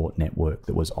support network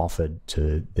that was offered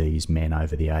to these men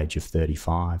over the age of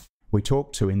 35. We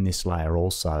talked to in this layer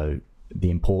also the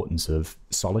importance of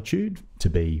solitude, to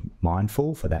be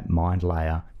mindful for that mind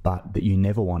layer, but that you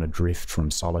never want to drift from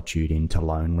solitude into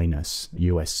loneliness.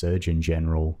 US Surgeon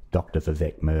General Dr.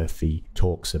 Vivek Murthy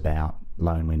talks about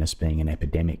loneliness being an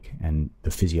epidemic and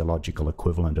the physiological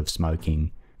equivalent of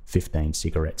smoking 15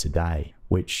 cigarettes a day,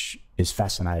 which is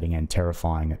fascinating and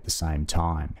terrifying at the same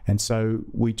time. And so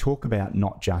we talk about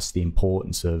not just the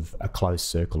importance of a close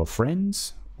circle of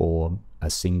friends or a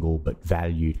single but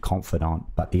valued confidant,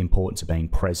 but the importance of being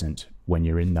present when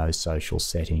you're in those social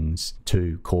settings.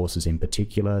 Two courses in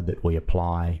particular that we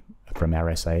apply from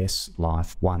our SAS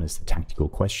life. One is the tactical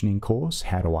questioning course.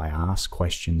 How do I ask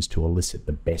questions to elicit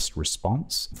the best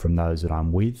response from those that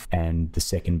I'm with? And the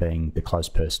second being the close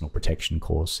personal protection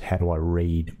course. How do I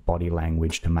read body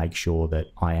language to make sure that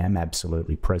I am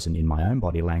absolutely present in my own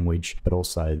body language, but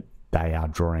also they are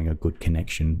drawing a good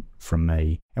connection from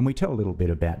me. And we tell a little bit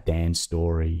about Dan's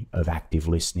story of active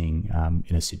listening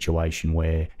in a situation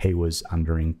where he was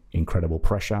under incredible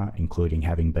pressure, including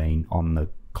having been on the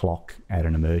clock at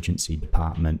an emergency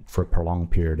department for a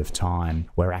prolonged period of time,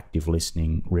 where active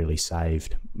listening really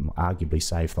arguably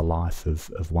saved the life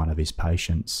of one of his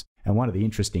patients. And one of the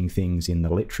interesting things in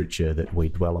the literature that we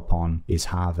dwell upon is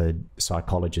Harvard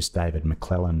psychologist David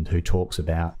McClelland, who talks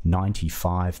about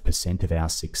 95% of our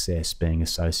success being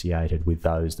associated with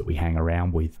those that we hang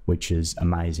around with, which is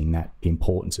amazing, that the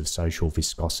importance of social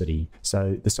viscosity.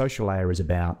 So the social layer is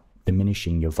about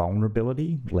diminishing your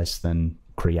vulnerability, less than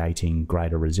creating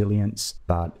greater resilience,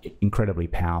 but incredibly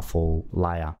powerful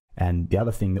layer. And the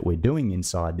other thing that we're doing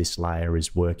inside this layer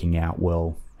is working out,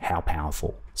 well, how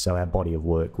powerful. So our body of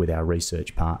work with our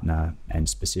research partner, and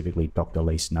specifically Dr.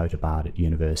 Lloyd at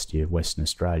University of Western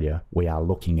Australia, we are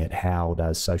looking at how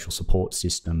does social support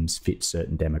systems fit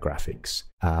certain demographics.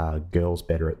 Are girls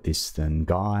better at this than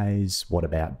guys? What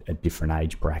about at different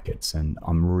age brackets? And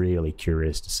I'm really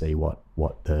curious to see what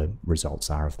the results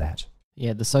are of that.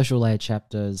 Yeah, the social layer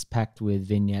chapter is packed with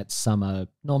vignettes. Some are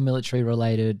non-military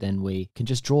related, and we can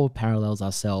just draw parallels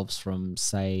ourselves from,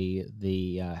 say,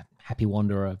 the happy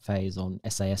wanderer phase on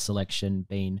SAS selection,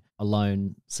 being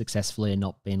alone successfully and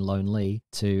not being lonely,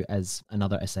 to, as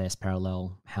another SAS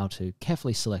parallel, how to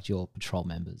carefully select your patrol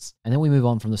members. And then we move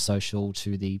on from the social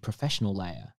to the professional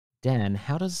layer. Dan,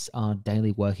 how does our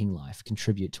daily working life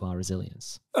contribute to our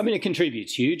resilience? I mean, it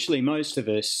contributes hugely. Most of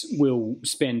us will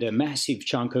spend a massive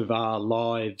chunk of our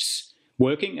lives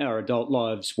working, our adult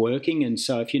lives working. And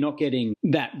so if you're not getting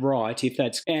that right, if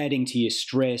that's adding to your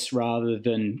stress rather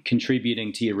than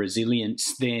contributing to your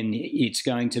resilience, then it's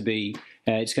going to be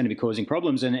causing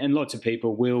problems. And lots of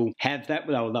people will have that.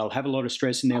 They'll have a lot of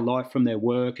stress in their life from their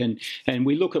work. And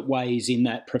we look at ways in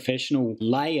that professional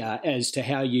layer as to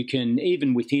how you can,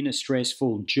 even within a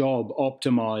stressful job,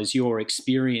 optimize your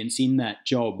experience in that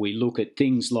job. We look at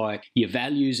things like your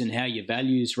values and how your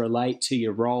values relate to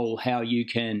your role, how you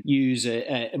can use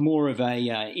a more of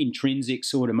a intrinsic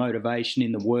sort of motivation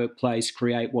in the workplace,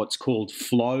 create what's called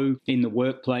flow in the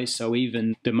workplace. So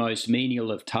even the most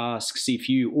menial of tasks, if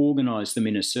you organize them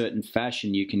in a certain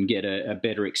fashion, you can get a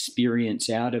better experience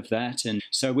out of that. And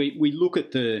so we look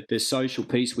at the social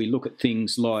piece. We look at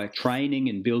things like training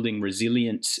and building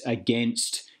resilience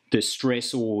against the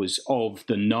stressors of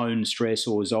the known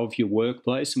stressors of your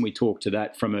workplace. And we talked to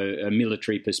that from a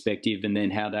military perspective, and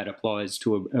then how that applies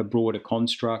to a broader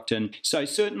construct. And so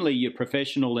certainly you're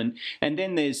professional. And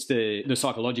then there's the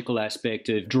psychological aspect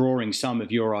of drawing some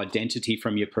of your identity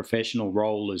from your professional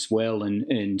role as well.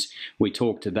 And we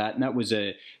talked to that. And that was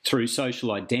through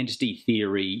social identity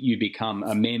theory, you become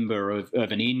a member of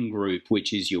an in-group,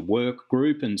 which is your work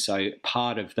group. And so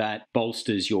part of that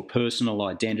bolsters your personal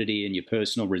identity and your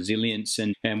personal resilience.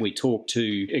 And we talked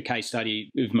to a case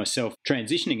study of myself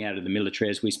transitioning out of the military,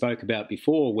 as we spoke about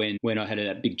before, when I had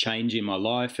a big change in my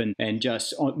life, and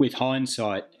just with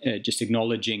hindsight, just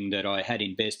acknowledging that I had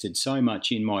invested so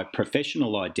much in my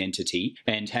professional identity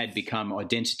and had become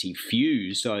identity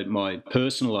fused. So my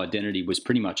personal identity was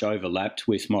pretty much overlapped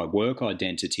with my work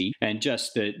identity, and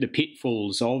just the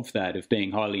pitfalls of that, of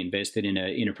being highly invested in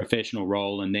a professional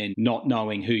role and then not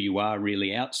knowing who you are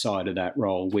really outside of that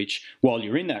role, which while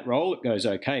you're in that role, it goes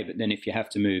okay. But then if you have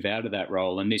to move out of that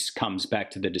role, and this comes back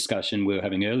to the discussion we were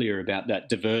having earlier about that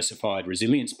diversified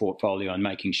resilience portfolio and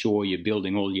making sure you're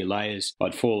building all your layers,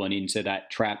 I'd fallen into that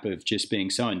trap of just being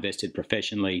so invested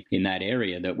professionally in that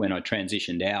area that when I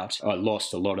transitioned out, I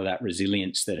lost a lot of that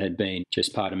resilience that had been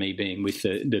just part of me being with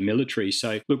the military.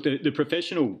 So look, the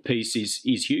professional piece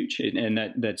is huge, and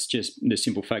that's just the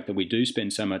simple fact that we do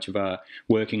spend so much of our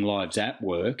working lives at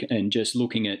work, and just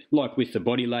looking at, like with the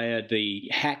body layer, the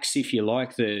hacks, if you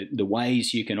like, the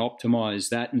ways you can optimize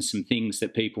that, and some things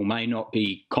that people may not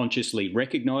be consciously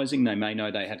recognizing. They may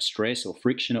know they have stress or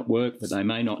friction at work, but they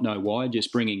may not know why.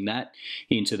 Just bringing that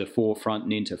into the forefront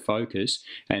and into focus,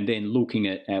 and then looking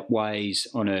at ways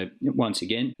on once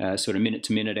again, sort of minute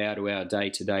to minute, hour to hour, day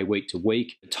to day, week to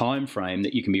week time frame,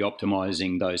 that you can be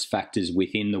optimizing those factors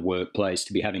within the workplace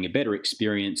to be having a better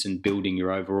experience and building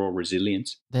your overall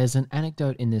resilience. There's an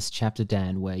anecdote in this chapter,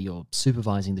 Dan, where you're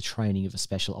supervising the training of a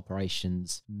special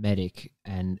operations medic,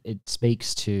 and it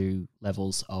speaks to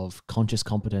levels of conscious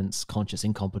competence, conscious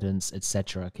incompetence,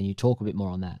 etc. Can you talk a bit more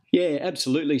on that? Yeah,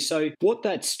 absolutely. So what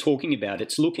that's talking about,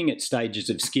 it's looking at stages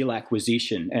of skill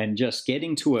acquisition and just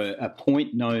getting to a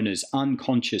point known as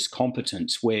unconscious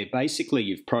competence, where basically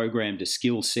you've programmed a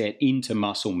skill set into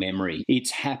muscle memory.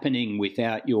 It's happening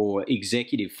without your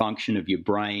executive function of your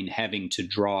brain having to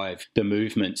drive the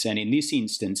movements. And in this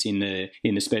instance, in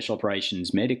the special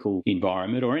operations medical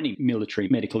environment, or any military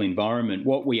medical environment,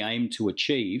 what we aimed to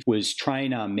achieve was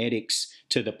train our medics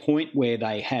to the point where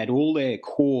they had all their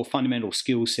core fundamental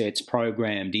skill sets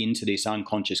programmed into this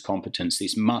unconscious competence,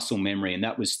 this muscle memory. And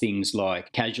that was things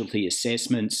like casualty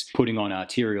assessments, putting on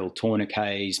arterial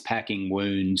tourniquets, packing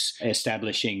wounds,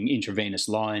 establishing intravenous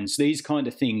lines. These kind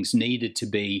of things needed to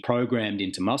be programmed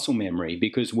into muscle memory,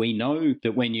 because we know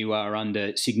that when you are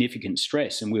under significant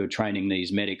stress, and we were training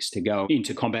these medics to go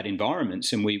into combat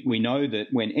environments, and we know that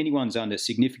when anyone's under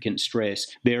significant stress,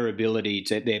 their ability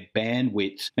to, their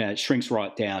bandwidth shrinks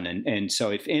right down. And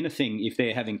so if anything, if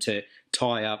they're having to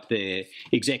tie up their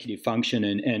executive function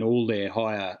and all their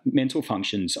higher mental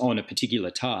functions on a particular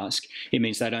task, it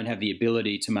means they don't have the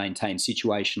ability to maintain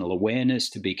situational awareness,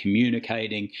 to be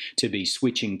communicating, to be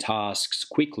switching tasks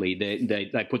quickly.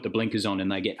 They put the blinkers on and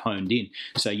they get honed in.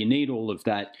 So you need all of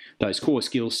that, those core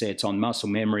skill sets on muscle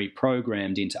memory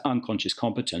programmed into unconscious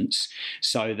competence,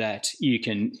 so that you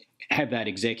can have that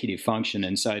executive function.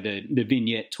 And so the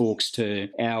vignette talks to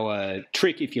our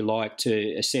trick, if you like,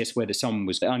 to assess whether someone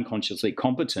was unconsciously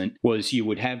competent, was you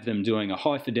would have them doing a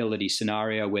high fidelity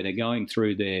scenario where they're going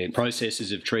through their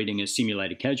processes of treating a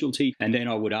simulated casualty. And then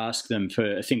I would ask them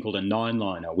for a thing called a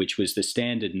 9-liner, which was the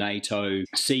standard NATO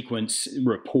sequence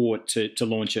report to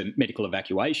launch a medical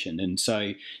evacuation. And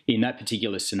so in that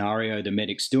particular scenario, the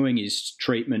medic's doing his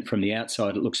treatment from the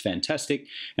outside. It looks fantastic.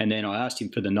 And then I asked him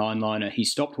for the 9-liner. He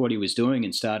stopped what he was doing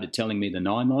and started telling me the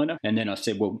 9-liner. And then I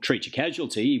said, well, treat your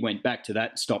casualty. He went back to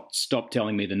that, stopped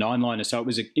telling me the 9-liner. So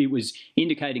it was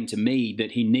indicating to me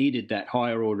that he needed that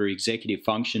higher order executive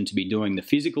function to be doing the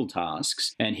physical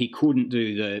tasks, and he couldn't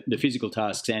do the physical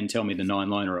tasks and tell me the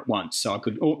 9-liner at once. So I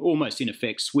could almost in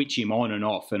effect switch him on and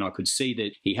off, and I could see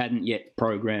that he hadn't yet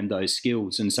programmed those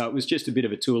skills. And so it was just a bit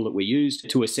of a tool that we used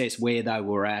to assess where they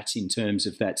were at in terms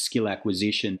of that skill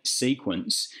acquisition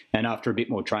sequence. And after a bit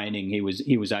more training, he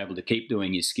was able to keep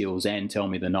doing his skills and tell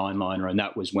me the 9-liner, and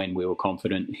that was when we were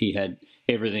confident he had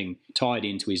everything tied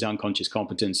into his unconscious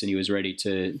competence and he was ready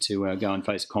to go and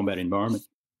face a combat environment.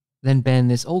 Then, Ben,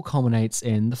 this all culminates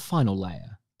in the final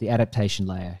layer, the adaptation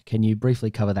layer. Can you briefly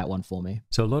cover that one for me?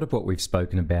 So a lot of what we've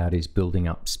spoken about is building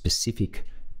up specific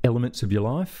elements of your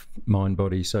life, mind,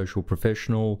 body, social,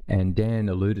 professional, and Dan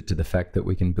alluded to the fact that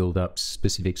we can build up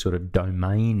specific sort of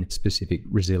domain-specific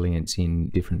resilience in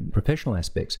different professional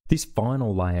aspects. This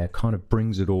final layer kind of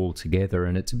brings it all together,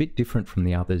 and it's a bit different from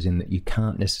the others in that you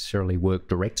can't necessarily work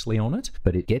directly on it,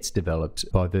 but it gets developed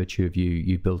by virtue of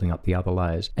you building up the other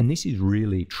layers. And this is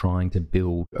really trying to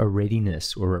build a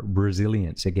readiness or a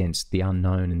resilience against the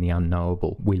unknown and the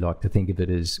unknowable. We like to think of it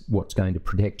as what's going to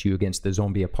protect you against the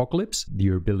zombie apocalypse,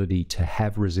 your ability to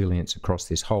have resilience across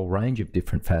this whole range of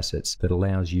different facets that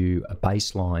allows you a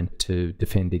baseline to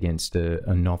defend against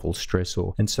a novel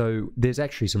stressor. And so there's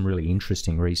actually some really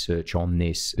interesting research on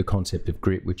this. The concept of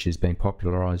grit, which has been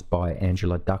popularised by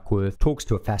Angela Duckworth, talks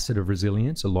to a facet of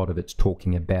resilience. A lot of it's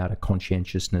talking about a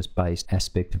conscientiousness-based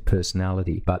aspect of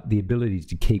personality, but the ability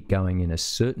to keep going in a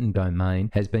certain domain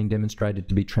has been demonstrated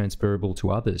to be transferable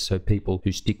to others. So people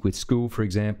who stick with school, for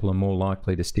example, are more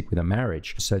likely to stick with a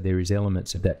marriage. So there is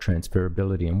elements of that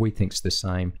transferability, and we think the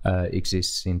same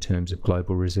exists in terms of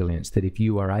global resilience, that if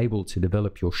you are able to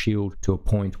develop your shield to a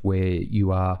point where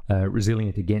you are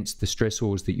resilient against the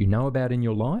stressors that you know about in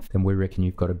your life, then we reckon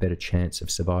you've got a better chance of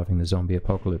surviving the zombie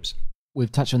apocalypse.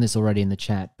 We've touched on this already in the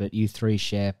chat, but you three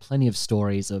share plenty of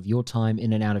stories of your time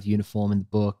in and out of uniform in the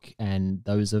book and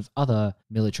those of other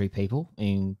military people,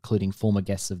 including former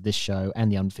guests of this show and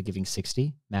the Unforgiving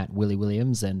 60, Matt Willie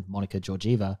Williams and Monica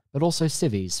Georgieva, but also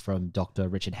civvies from Dr.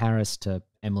 Richard Harris to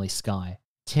Emily Skye.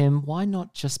 Tim, why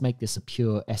not just make this a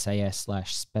pure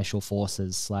SAS/Special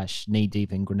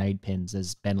Forces/knee-deep in grenade pins,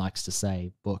 as Ben likes to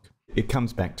say, book? It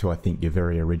comes back to, I think, your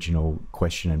very original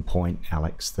question and point,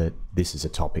 Alex, that this is a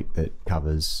topic that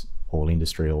covers all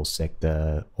industry, all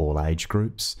sector, all age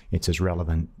groups. It's as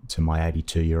relevant to my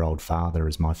 82-year-old father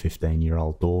as my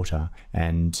 15-year-old daughter.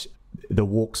 And the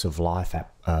walks of life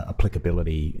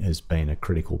applicability has been a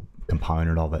critical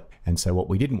component of it. And so what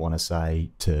we didn't want to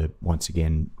say, to once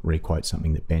again requote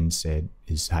something that Ben said,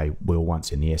 is, hey, we were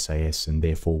once in the SAS and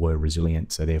therefore we're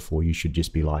resilient, so therefore you should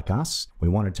just be like us. We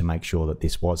wanted to make sure that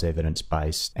this was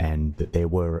evidence-based and that there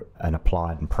were an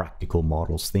applied and practical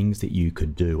models, things that you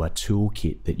could do, a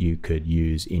toolkit that you could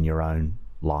use in your own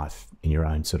life, in your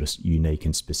own sort of unique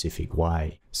and specific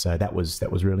way. So that was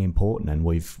really important, and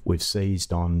we've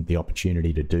seized on the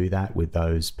opportunity to do that with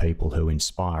those people who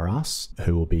inspire us,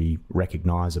 who will be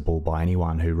recognisable by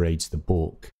anyone who reads the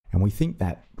book. And we think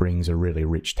that brings a really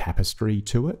rich tapestry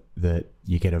to it, that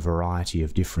you get a variety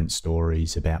of different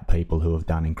stories about people who have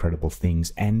done incredible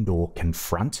things and or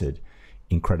confronted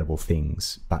incredible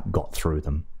things but got through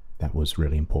them. That was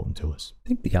really important to us. I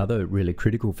think the other really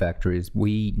critical factor is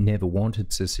we never wanted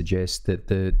to suggest that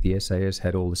the SAS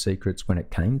had all the secrets when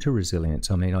it came to resilience.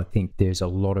 I mean, I think there's a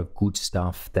lot of good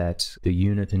stuff that the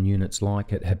unit and units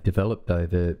like it have developed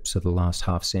over sort of the last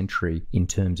half century in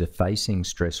terms of facing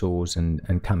stressors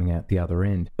and coming out the other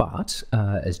end. But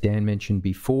as Dan mentioned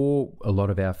before, a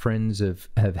lot of our friends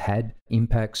have had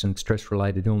impacts and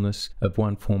stress-related illness of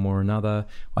one form or another.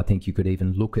 I think you could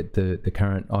even look at the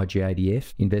current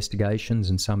IGADF investigations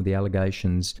and some of the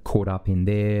allegations caught up in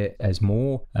there as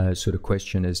more sort of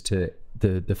question as to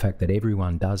the fact that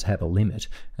everyone does have a limit,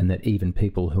 and that even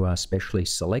people who are specially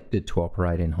selected to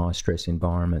operate in high stress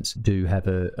environments do have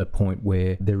a point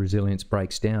where their resilience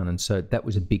breaks down. And so that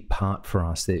was a big part for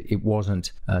us, that it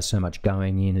wasn't so much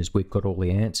going in as we've got all the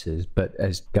answers, but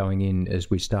as going in as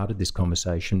we started this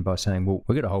conversation by saying, well,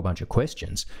 we've got a whole bunch of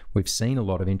questions. We've seen a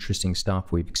lot of interesting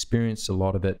stuff. We've experienced a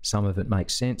lot of it. Some of it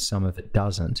makes sense, some of it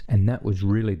doesn't. And that was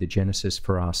really the genesis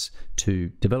for us to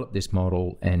develop this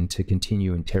model and to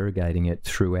continue interrogating it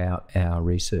throughout our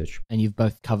research. And you've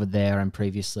both covered there and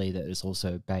previously that it's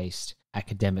also based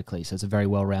academically, so it's a very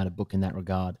well-rounded book in that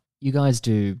regard. You guys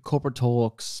do corporate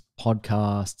talks,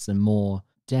 podcasts, and more.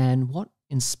 Dan, what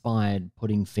inspired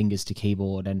putting fingers to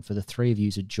keyboard and for the three of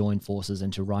you to join forces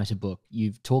and to write a book?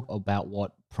 You've talked about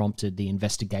what prompted the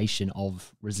investigation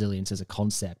of resilience as a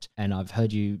concept, and I've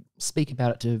heard you speak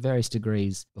about it to various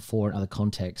degrees before in other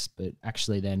contexts, but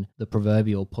actually then the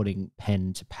proverbial putting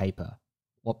pen to paper.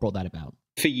 What brought that about?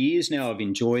 For years now, I've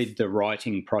enjoyed the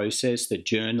writing process, the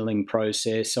journaling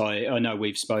process. I know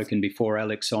we've spoken before,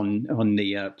 Alex, on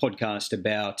the podcast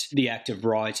about the act of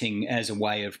writing as a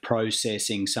way of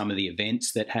processing some of the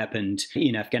events that happened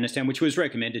in Afghanistan, which was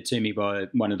recommended to me by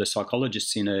one of the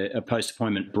psychologists in a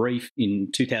post-deployment brief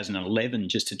in 2011,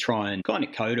 just to try and kind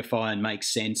of codify and make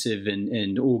sense of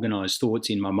and organise thoughts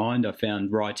in my mind. I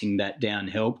found writing that down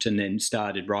helped, and then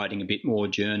started writing a bit more,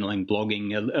 journaling,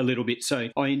 blogging a little bit. So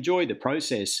I enjoy the process.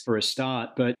 process for a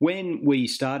start. But when we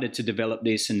started to develop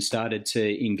this and started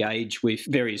to engage with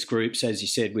various groups, as you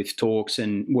said, with talks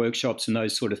and workshops and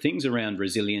those sort of things around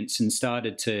resilience, and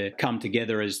started to come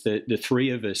together as the three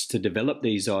of us to develop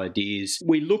these ideas,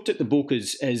 we looked at the book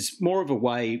as more of a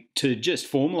way to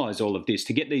just formalise all of this,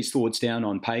 to get these thoughts down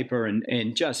on paper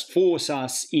and just force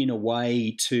us in a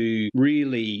way to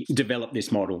really develop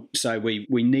this model. So we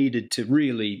needed to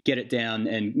really get it down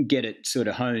and get it sort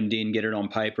of honed in, get it on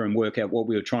paper and work out what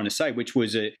we were trying to say, which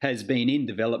has been in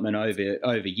development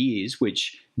over years,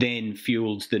 which then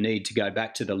fueled the need to go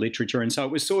back to the literature. And so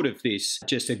it was sort of this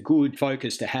just a good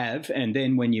focus to have. And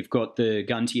then when you've got the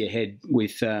gun to your head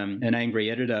with an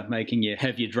angry editor making you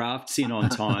have your drafts in on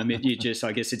time,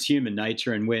 I guess it's human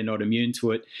nature and we're not immune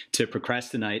to it, to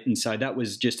procrastinate. And so that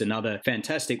was just another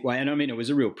fantastic way. And I mean, it was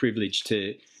a real privilege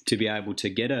to be able to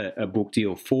get a book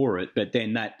deal for it, but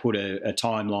then that put a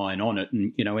timeline on it.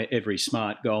 And, every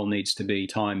SMART goal needs to be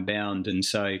time bound. And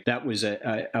so that was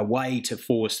a way to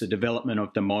force the development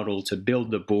of the model, to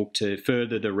build the book, to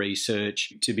further the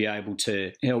research, to be able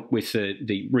to help with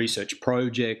the research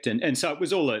project. And so it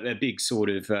was all a big sort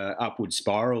of upward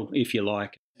spiral, if you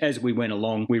like. As we went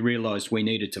along, we realised we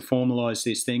needed to formalise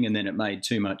this thing, and then it made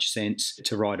too much sense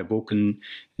to write a book, and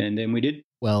then we did.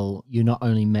 Well, you not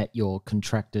only met your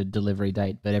contracted delivery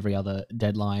date, but every other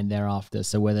deadline thereafter.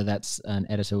 So whether that's an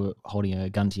editor holding a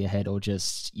gun to your head or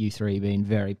just you three being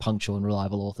very punctual and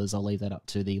reliable authors, I'll leave that up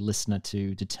to the listener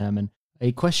to determine.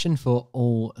 A question for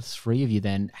all three of you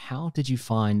then. How did you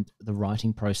find the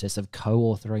writing process of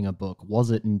co-authoring a book? Was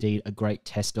it indeed a great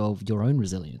test of your own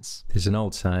resilience? There's an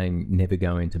old saying, never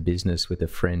go into business with a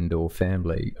friend or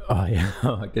family.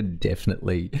 I could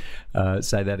definitely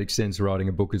say that extends to writing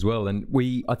a book as well. And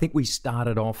I think we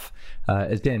started off,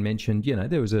 as Dan mentioned,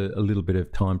 there was a little bit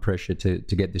of time pressure to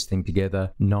get this thing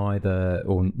together. Neither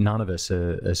or none of us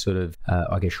are sort of,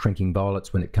 shrinking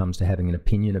violets when it comes to having an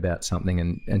opinion about something.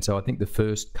 And so I think the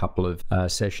first couple of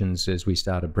sessions, as we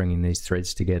started bringing these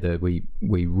threads together, we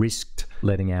risked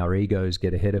letting our egos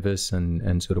get ahead of us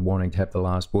and sort of wanting to have the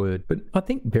last word. But I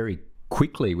think very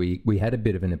quickly we had a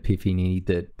bit of an epiphany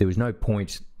that there was no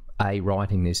point A,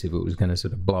 writing this if it was going to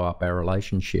sort of blow up our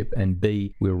relationship, and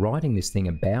B, we were writing this thing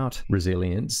about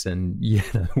resilience and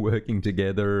working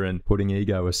together and putting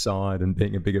ego aside and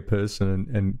being a bigger person,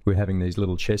 and we're having these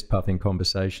little chest puffing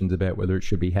conversations about whether it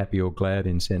should be happy or glad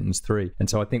in sentence 3. And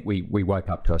so I think we woke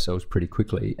up to ourselves pretty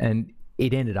quickly, and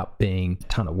it ended up being a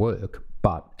ton of work,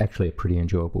 but actually a pretty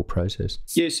enjoyable process.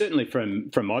 Yeah, certainly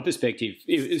from my perspective,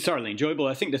 it was thoroughly enjoyable.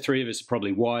 I think the three of us are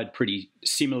probably wired pretty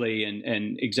similarly,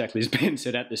 and exactly as Ben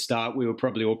said at the start, we were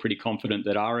probably all pretty confident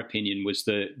that our opinion was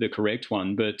the correct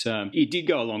one, but it did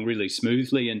go along really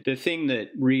smoothly. And the thing that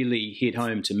really hit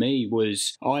home to me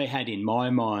was I had in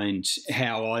my mind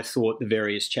how I thought the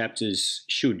various chapters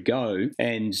should go,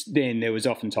 and then there was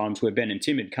often times where Ben and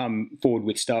Tim had come forward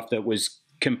with stuff that was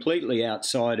completely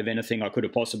outside of anything I could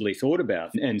have possibly thought about.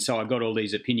 And so I got all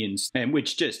these opinions, and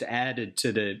which just added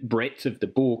to the breadth of the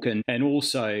book. And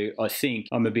also, I think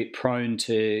I'm a bit prone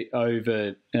to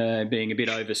being a bit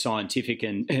over scientific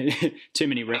and too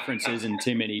many references and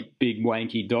too many big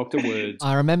wanky doctor words.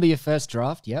 I remember your first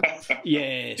draft, yep.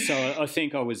 Yeah, so I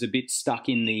think I was a bit stuck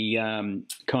in the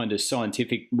kind of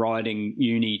scientific writing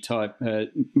uni type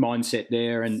mindset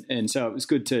there. And so it was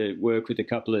good to work with a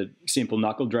couple of simple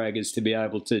knuckle draggers to be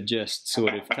able to just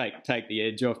sort of take the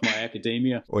edge off my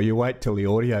academia. Or you wait till the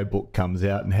audio book comes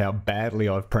out and how badly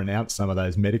I've pronounced some of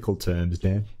those medical terms,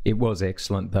 Dan. It was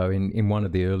excellent, though. In one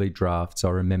of the early drafts,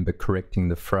 I remember correcting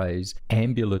the phrase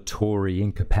ambulatory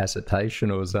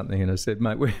incapacitation or something, and I said,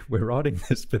 mate, we're writing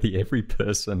this for the every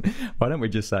person. Why don't we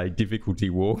just say difficulty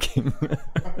walking?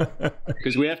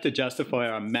 Because we have to justify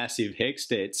our massive HEX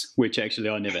debts, which actually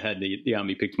I never had. The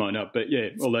Army picked mine up. But yeah,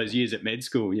 all those years at med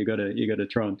school, you got to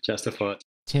try and justify it.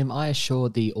 Tim, I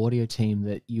assured the audio team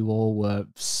that you all were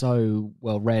so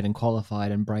well read and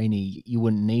qualified and brainy, you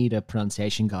wouldn't need a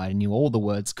pronunciation guide and knew all the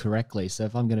words correctly. So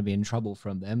if I'm going to be in trouble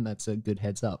from them, that's a good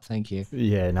heads up. Thank you.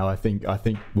 Yeah, no, I think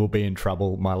we'll be in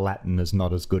trouble. My Latin is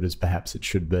not as good as perhaps it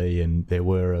should be, and there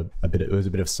were it was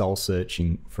a bit of soul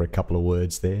searching for a couple of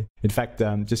words there. In fact,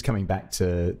 just coming back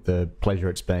to the pleasure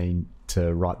it's been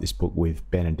to write this book with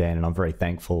Ben and Dan, and I'm very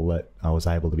thankful that I was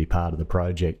able to be part of the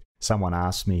project. Someone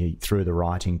asked me through the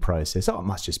writing process, it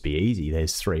must just be easy.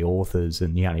 There's 3 authors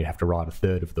and you only have to write a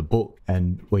third of the book.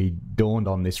 And we dawned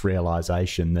on this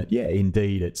realisation that, yeah,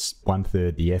 indeed, it's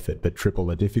 1/3 the effort, but triple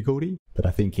the difficulty. But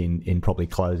I think in probably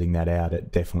closing that out,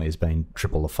 it definitely has been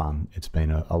triple the fun. It's been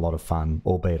a lot of fun,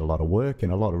 albeit a lot of work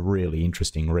and a lot of really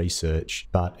interesting research.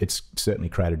 But it's certainly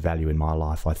created value in my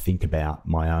life. I think about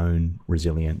my own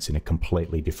resilience in a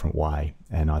completely different way.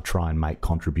 And I try and make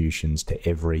contributions to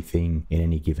everything in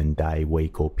any given day,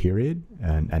 week or period.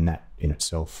 And that in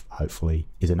itself, hopefully,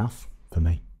 is enough for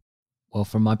me. Well,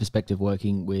 from my perspective,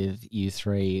 working with you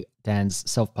three,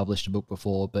 Dan's self-published a book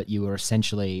before, but you were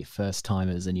essentially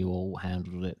first-timers and you all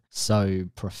handled it so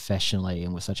professionally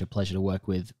and was such a pleasure to work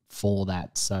with for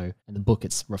that. So, and the book,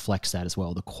 it reflects that as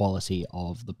well, the quality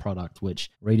of the product,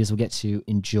 which readers will get to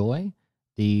enjoy.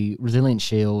 The Resilient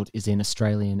Shield is in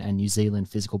Australian and New Zealand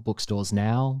physical bookstores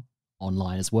now,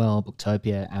 online as well,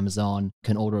 Booktopia, Amazon. You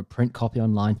can order a print copy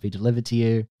online to be delivered to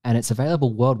you, and it's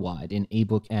available worldwide in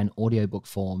ebook and audiobook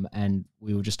form. And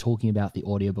we were just talking about the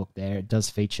audiobook there. It does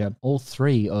feature all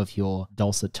 3 of your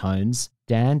dulcet tones.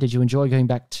 Dan, did you enjoy going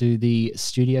back to the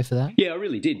studio for that? Yeah, I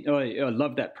really did. I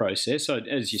loved that process.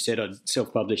 As you said, I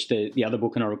self-published the other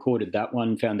book and I recorded that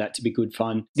one, found that to be good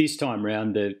fun. This time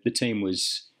around, the team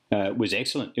was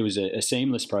excellent. It was a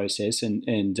seamless process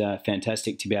and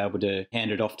fantastic to be able to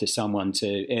hand it off to someone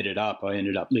to edit up. I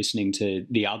ended up listening to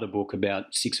the other book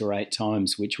about 6 or 8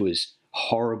 times, which was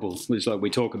horrible. It was like we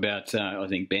talk about, I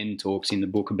think Ben talks in the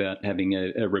book about having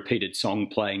a repeated song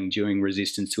playing during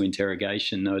resistance to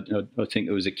interrogation. I think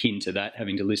it was akin to that,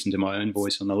 having to listen to my own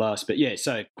voice on the last. But yeah,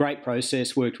 so great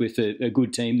process, worked with a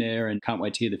good team there and can't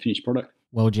wait to hear the finished product.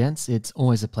 Well, gents, it's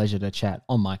always a pleasure to chat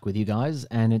on mic with you guys,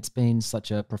 and it's been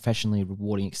such a professionally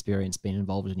rewarding experience being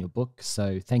involved in your book.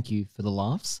 So thank you for the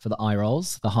laughs, for the eye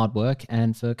rolls, the hard work,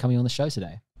 and for coming on the show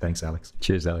today. Thanks, Alex.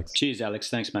 Cheers, Alex. Cheers, Alex.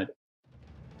 Thanks, mate.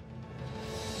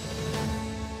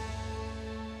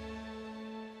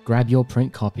 Grab your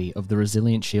print copy of The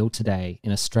Resilient Shield today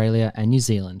in Australia and New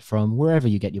Zealand from wherever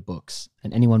you get your books,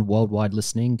 and anyone worldwide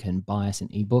listening can buy us an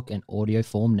ebook and audio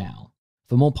form now.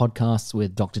 For more podcasts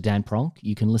with Dr. Dan Pronk,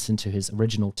 you can listen to his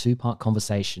original 2-part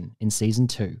conversation in Season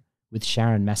 2 with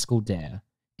Sharon Maskell-Dare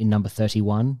in number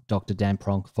 31, Dr. Dan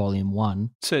Pronk Vol I.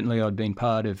 Certainly I'd been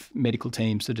part of medical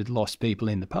teams that had lost people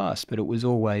in the past, but it was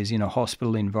always in a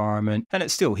hospital environment, and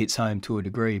it still hits home to a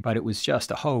degree, but it was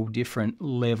just a whole different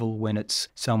level when it's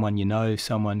someone you know,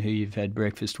 someone who you've had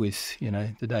breakfast with,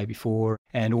 the day before,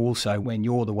 and also when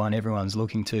you're the one everyone's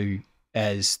looking to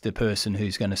as the person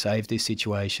who's going to save this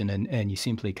situation and you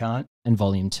simply can't. And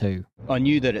Volume 2. I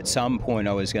knew that at some point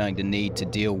I was going to need to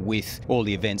deal with all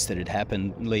the events that had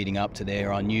happened leading up to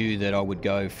there. I knew that I would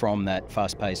go from that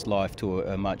fast-paced life to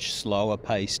a much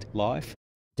slower-paced life.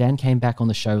 Dan came back on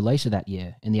the show later that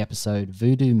year in the episode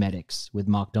Voodoo Medics with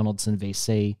Mark Donaldson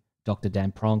VC, Dr.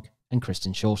 Dan Pronk and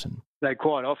Kristen Shorten. They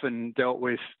quite often dealt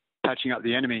with patching up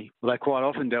the enemy. They quite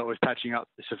often dealt with patching up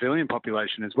the civilian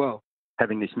population as well.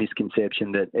 Having this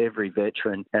misconception that every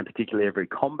veteran, and particularly every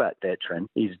combat veteran,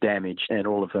 is damaged, and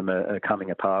all of them are coming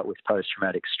apart with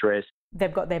post-traumatic stress.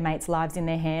 They've got their mates' lives in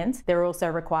their hands. They're also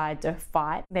required to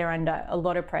fight. They're under a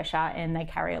lot of pressure and they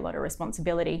carry a lot of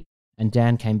responsibility. And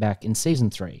Dan came back in Season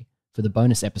 3 for the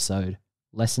bonus episode,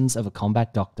 Lessons of a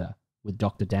Combat Doctor, with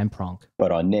Dr. Dan Pronk.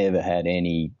 But I never had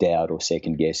any doubt or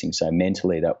second guessing. So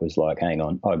mentally that was like, hang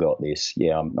on, I got this.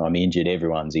 Yeah, I'm injured.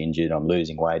 Everyone's injured. I'm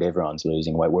losing weight. Everyone's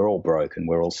losing weight. We're all broken.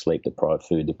 We're all sleep deprived,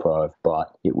 food deprived.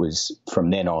 But it was from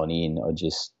then on in,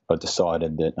 I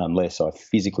decided that unless I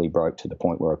physically broke to the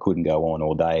point where I couldn't go on,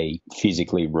 or they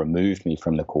physically removed me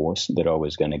from the course, that I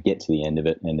was going to get to the end of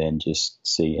it and then just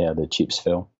see how the chips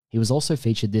fell. He was also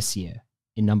featured this year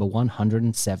in number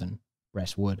 107,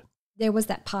 Brett Wood. There was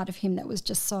that part of him that was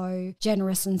just so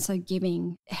generous and so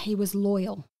giving. He was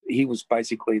loyal. He was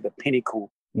basically the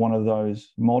pinnacle. One of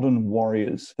those modern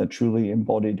warriors that truly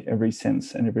embodied every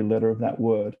sense and every letter of that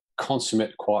word.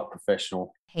 Consummate, quite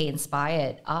professional. He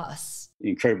inspired us.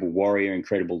 Incredible warrior,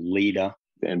 incredible leader.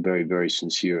 And very, very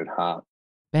sincere at heart.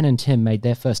 Ben and Tim made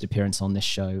their first appearance on this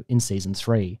show in Season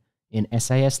 3 in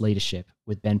SAS Leadership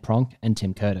with Ben Pronk and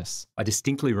Tim Curtis. I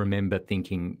distinctly remember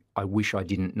thinking, I wish I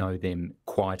didn't know them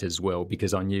quite as well,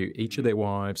 because I knew each of their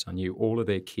wives, I knew all of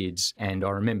their kids, and I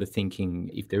remember thinking,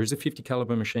 if there is a 50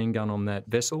 caliber machine gun on that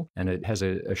vessel and it has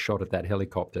a shot at that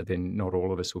helicopter, then not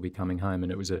all of us will be coming home.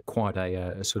 And it was quite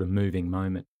a sort of moving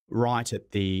moment. Right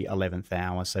at the 11th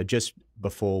hour, so just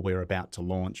before we were about to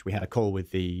launch, we had a call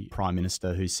with the Prime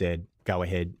Minister who said, go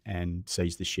ahead and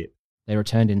seize the ship. They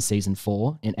returned in Season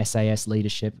 4 in SAS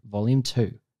Leadership Volume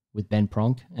 2 with Ben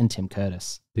Pronk and Tim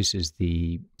Curtis. This is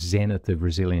the zenith of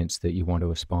resilience that you want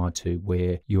to aspire to,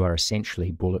 where you are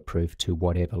essentially bulletproof to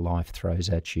whatever life throws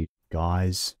at you.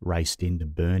 Guys raced into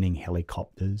burning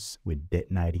helicopters with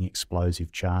detonating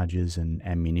explosive charges and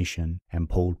ammunition and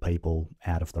pulled people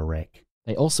out of the wreck.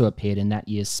 They also appeared in that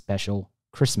year's special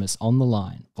Christmas on the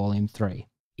Line, Volume 3.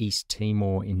 East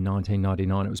Timor in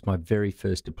 1999. It was my very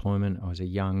first deployment. I was a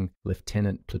young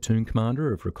lieutenant platoon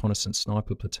commander of reconnaissance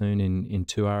sniper platoon in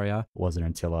Tuaria. It wasn't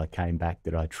until I came back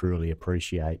that I truly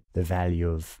appreciate the value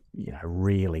of,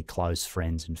 really close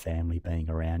friends and family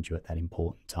being around you at that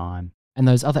important time. And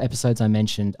those other episodes I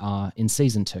mentioned are in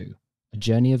Season 2, A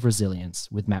Journey of Resilience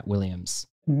with Matt Williams.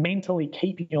 Mentally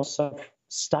keeping yourself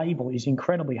stable is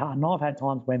incredibly hard. And I've had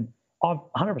times when I've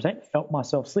 100% felt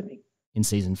myself slipping. In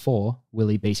Season 4,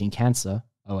 Willie Beating Cancer,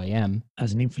 OAM.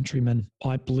 As an infantryman,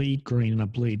 I bleed green and I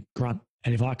bleed grunt.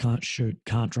 And if I can't shoot,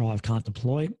 can't drive, can't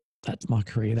deploy, that's my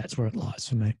career. That's where it lies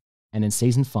for me. And in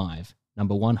Season 5,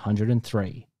 number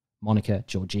 103, Monica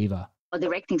Georgieva. The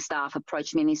directing staff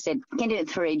approached me and he said, "Candidate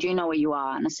 3, do you know where you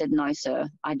are?" And I said, "No, sir,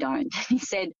 I don't." He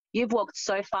said, "You've walked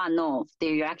so far north that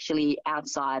you're actually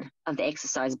outside of the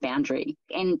exercise boundary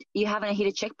and you haven't hit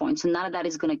a checkpoint, so none of that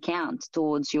is going to count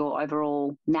towards your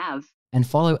overall NAV." And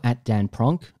follow at Dan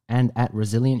Pronk and at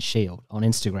Resilient Shield on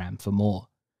Instagram for more.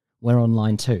 We're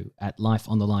online too at Life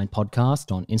on the Line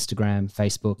Podcast on Instagram,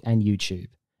 Facebook and YouTube,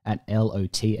 at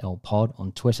LOTL Pod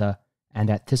on Twitter and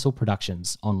at Thistle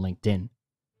Productions on LinkedIn.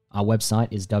 Our website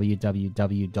is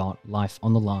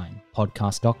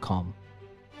www.lifeonthelinepodcast.com.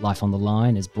 Life on the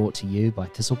Line is brought to you by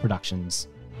Thistle Productions.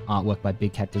 Artwork by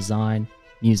Big Cat Design.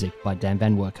 Music by Dan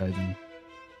Van Werkhoven.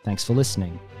 Thanks for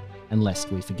listening, and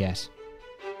lest we forget.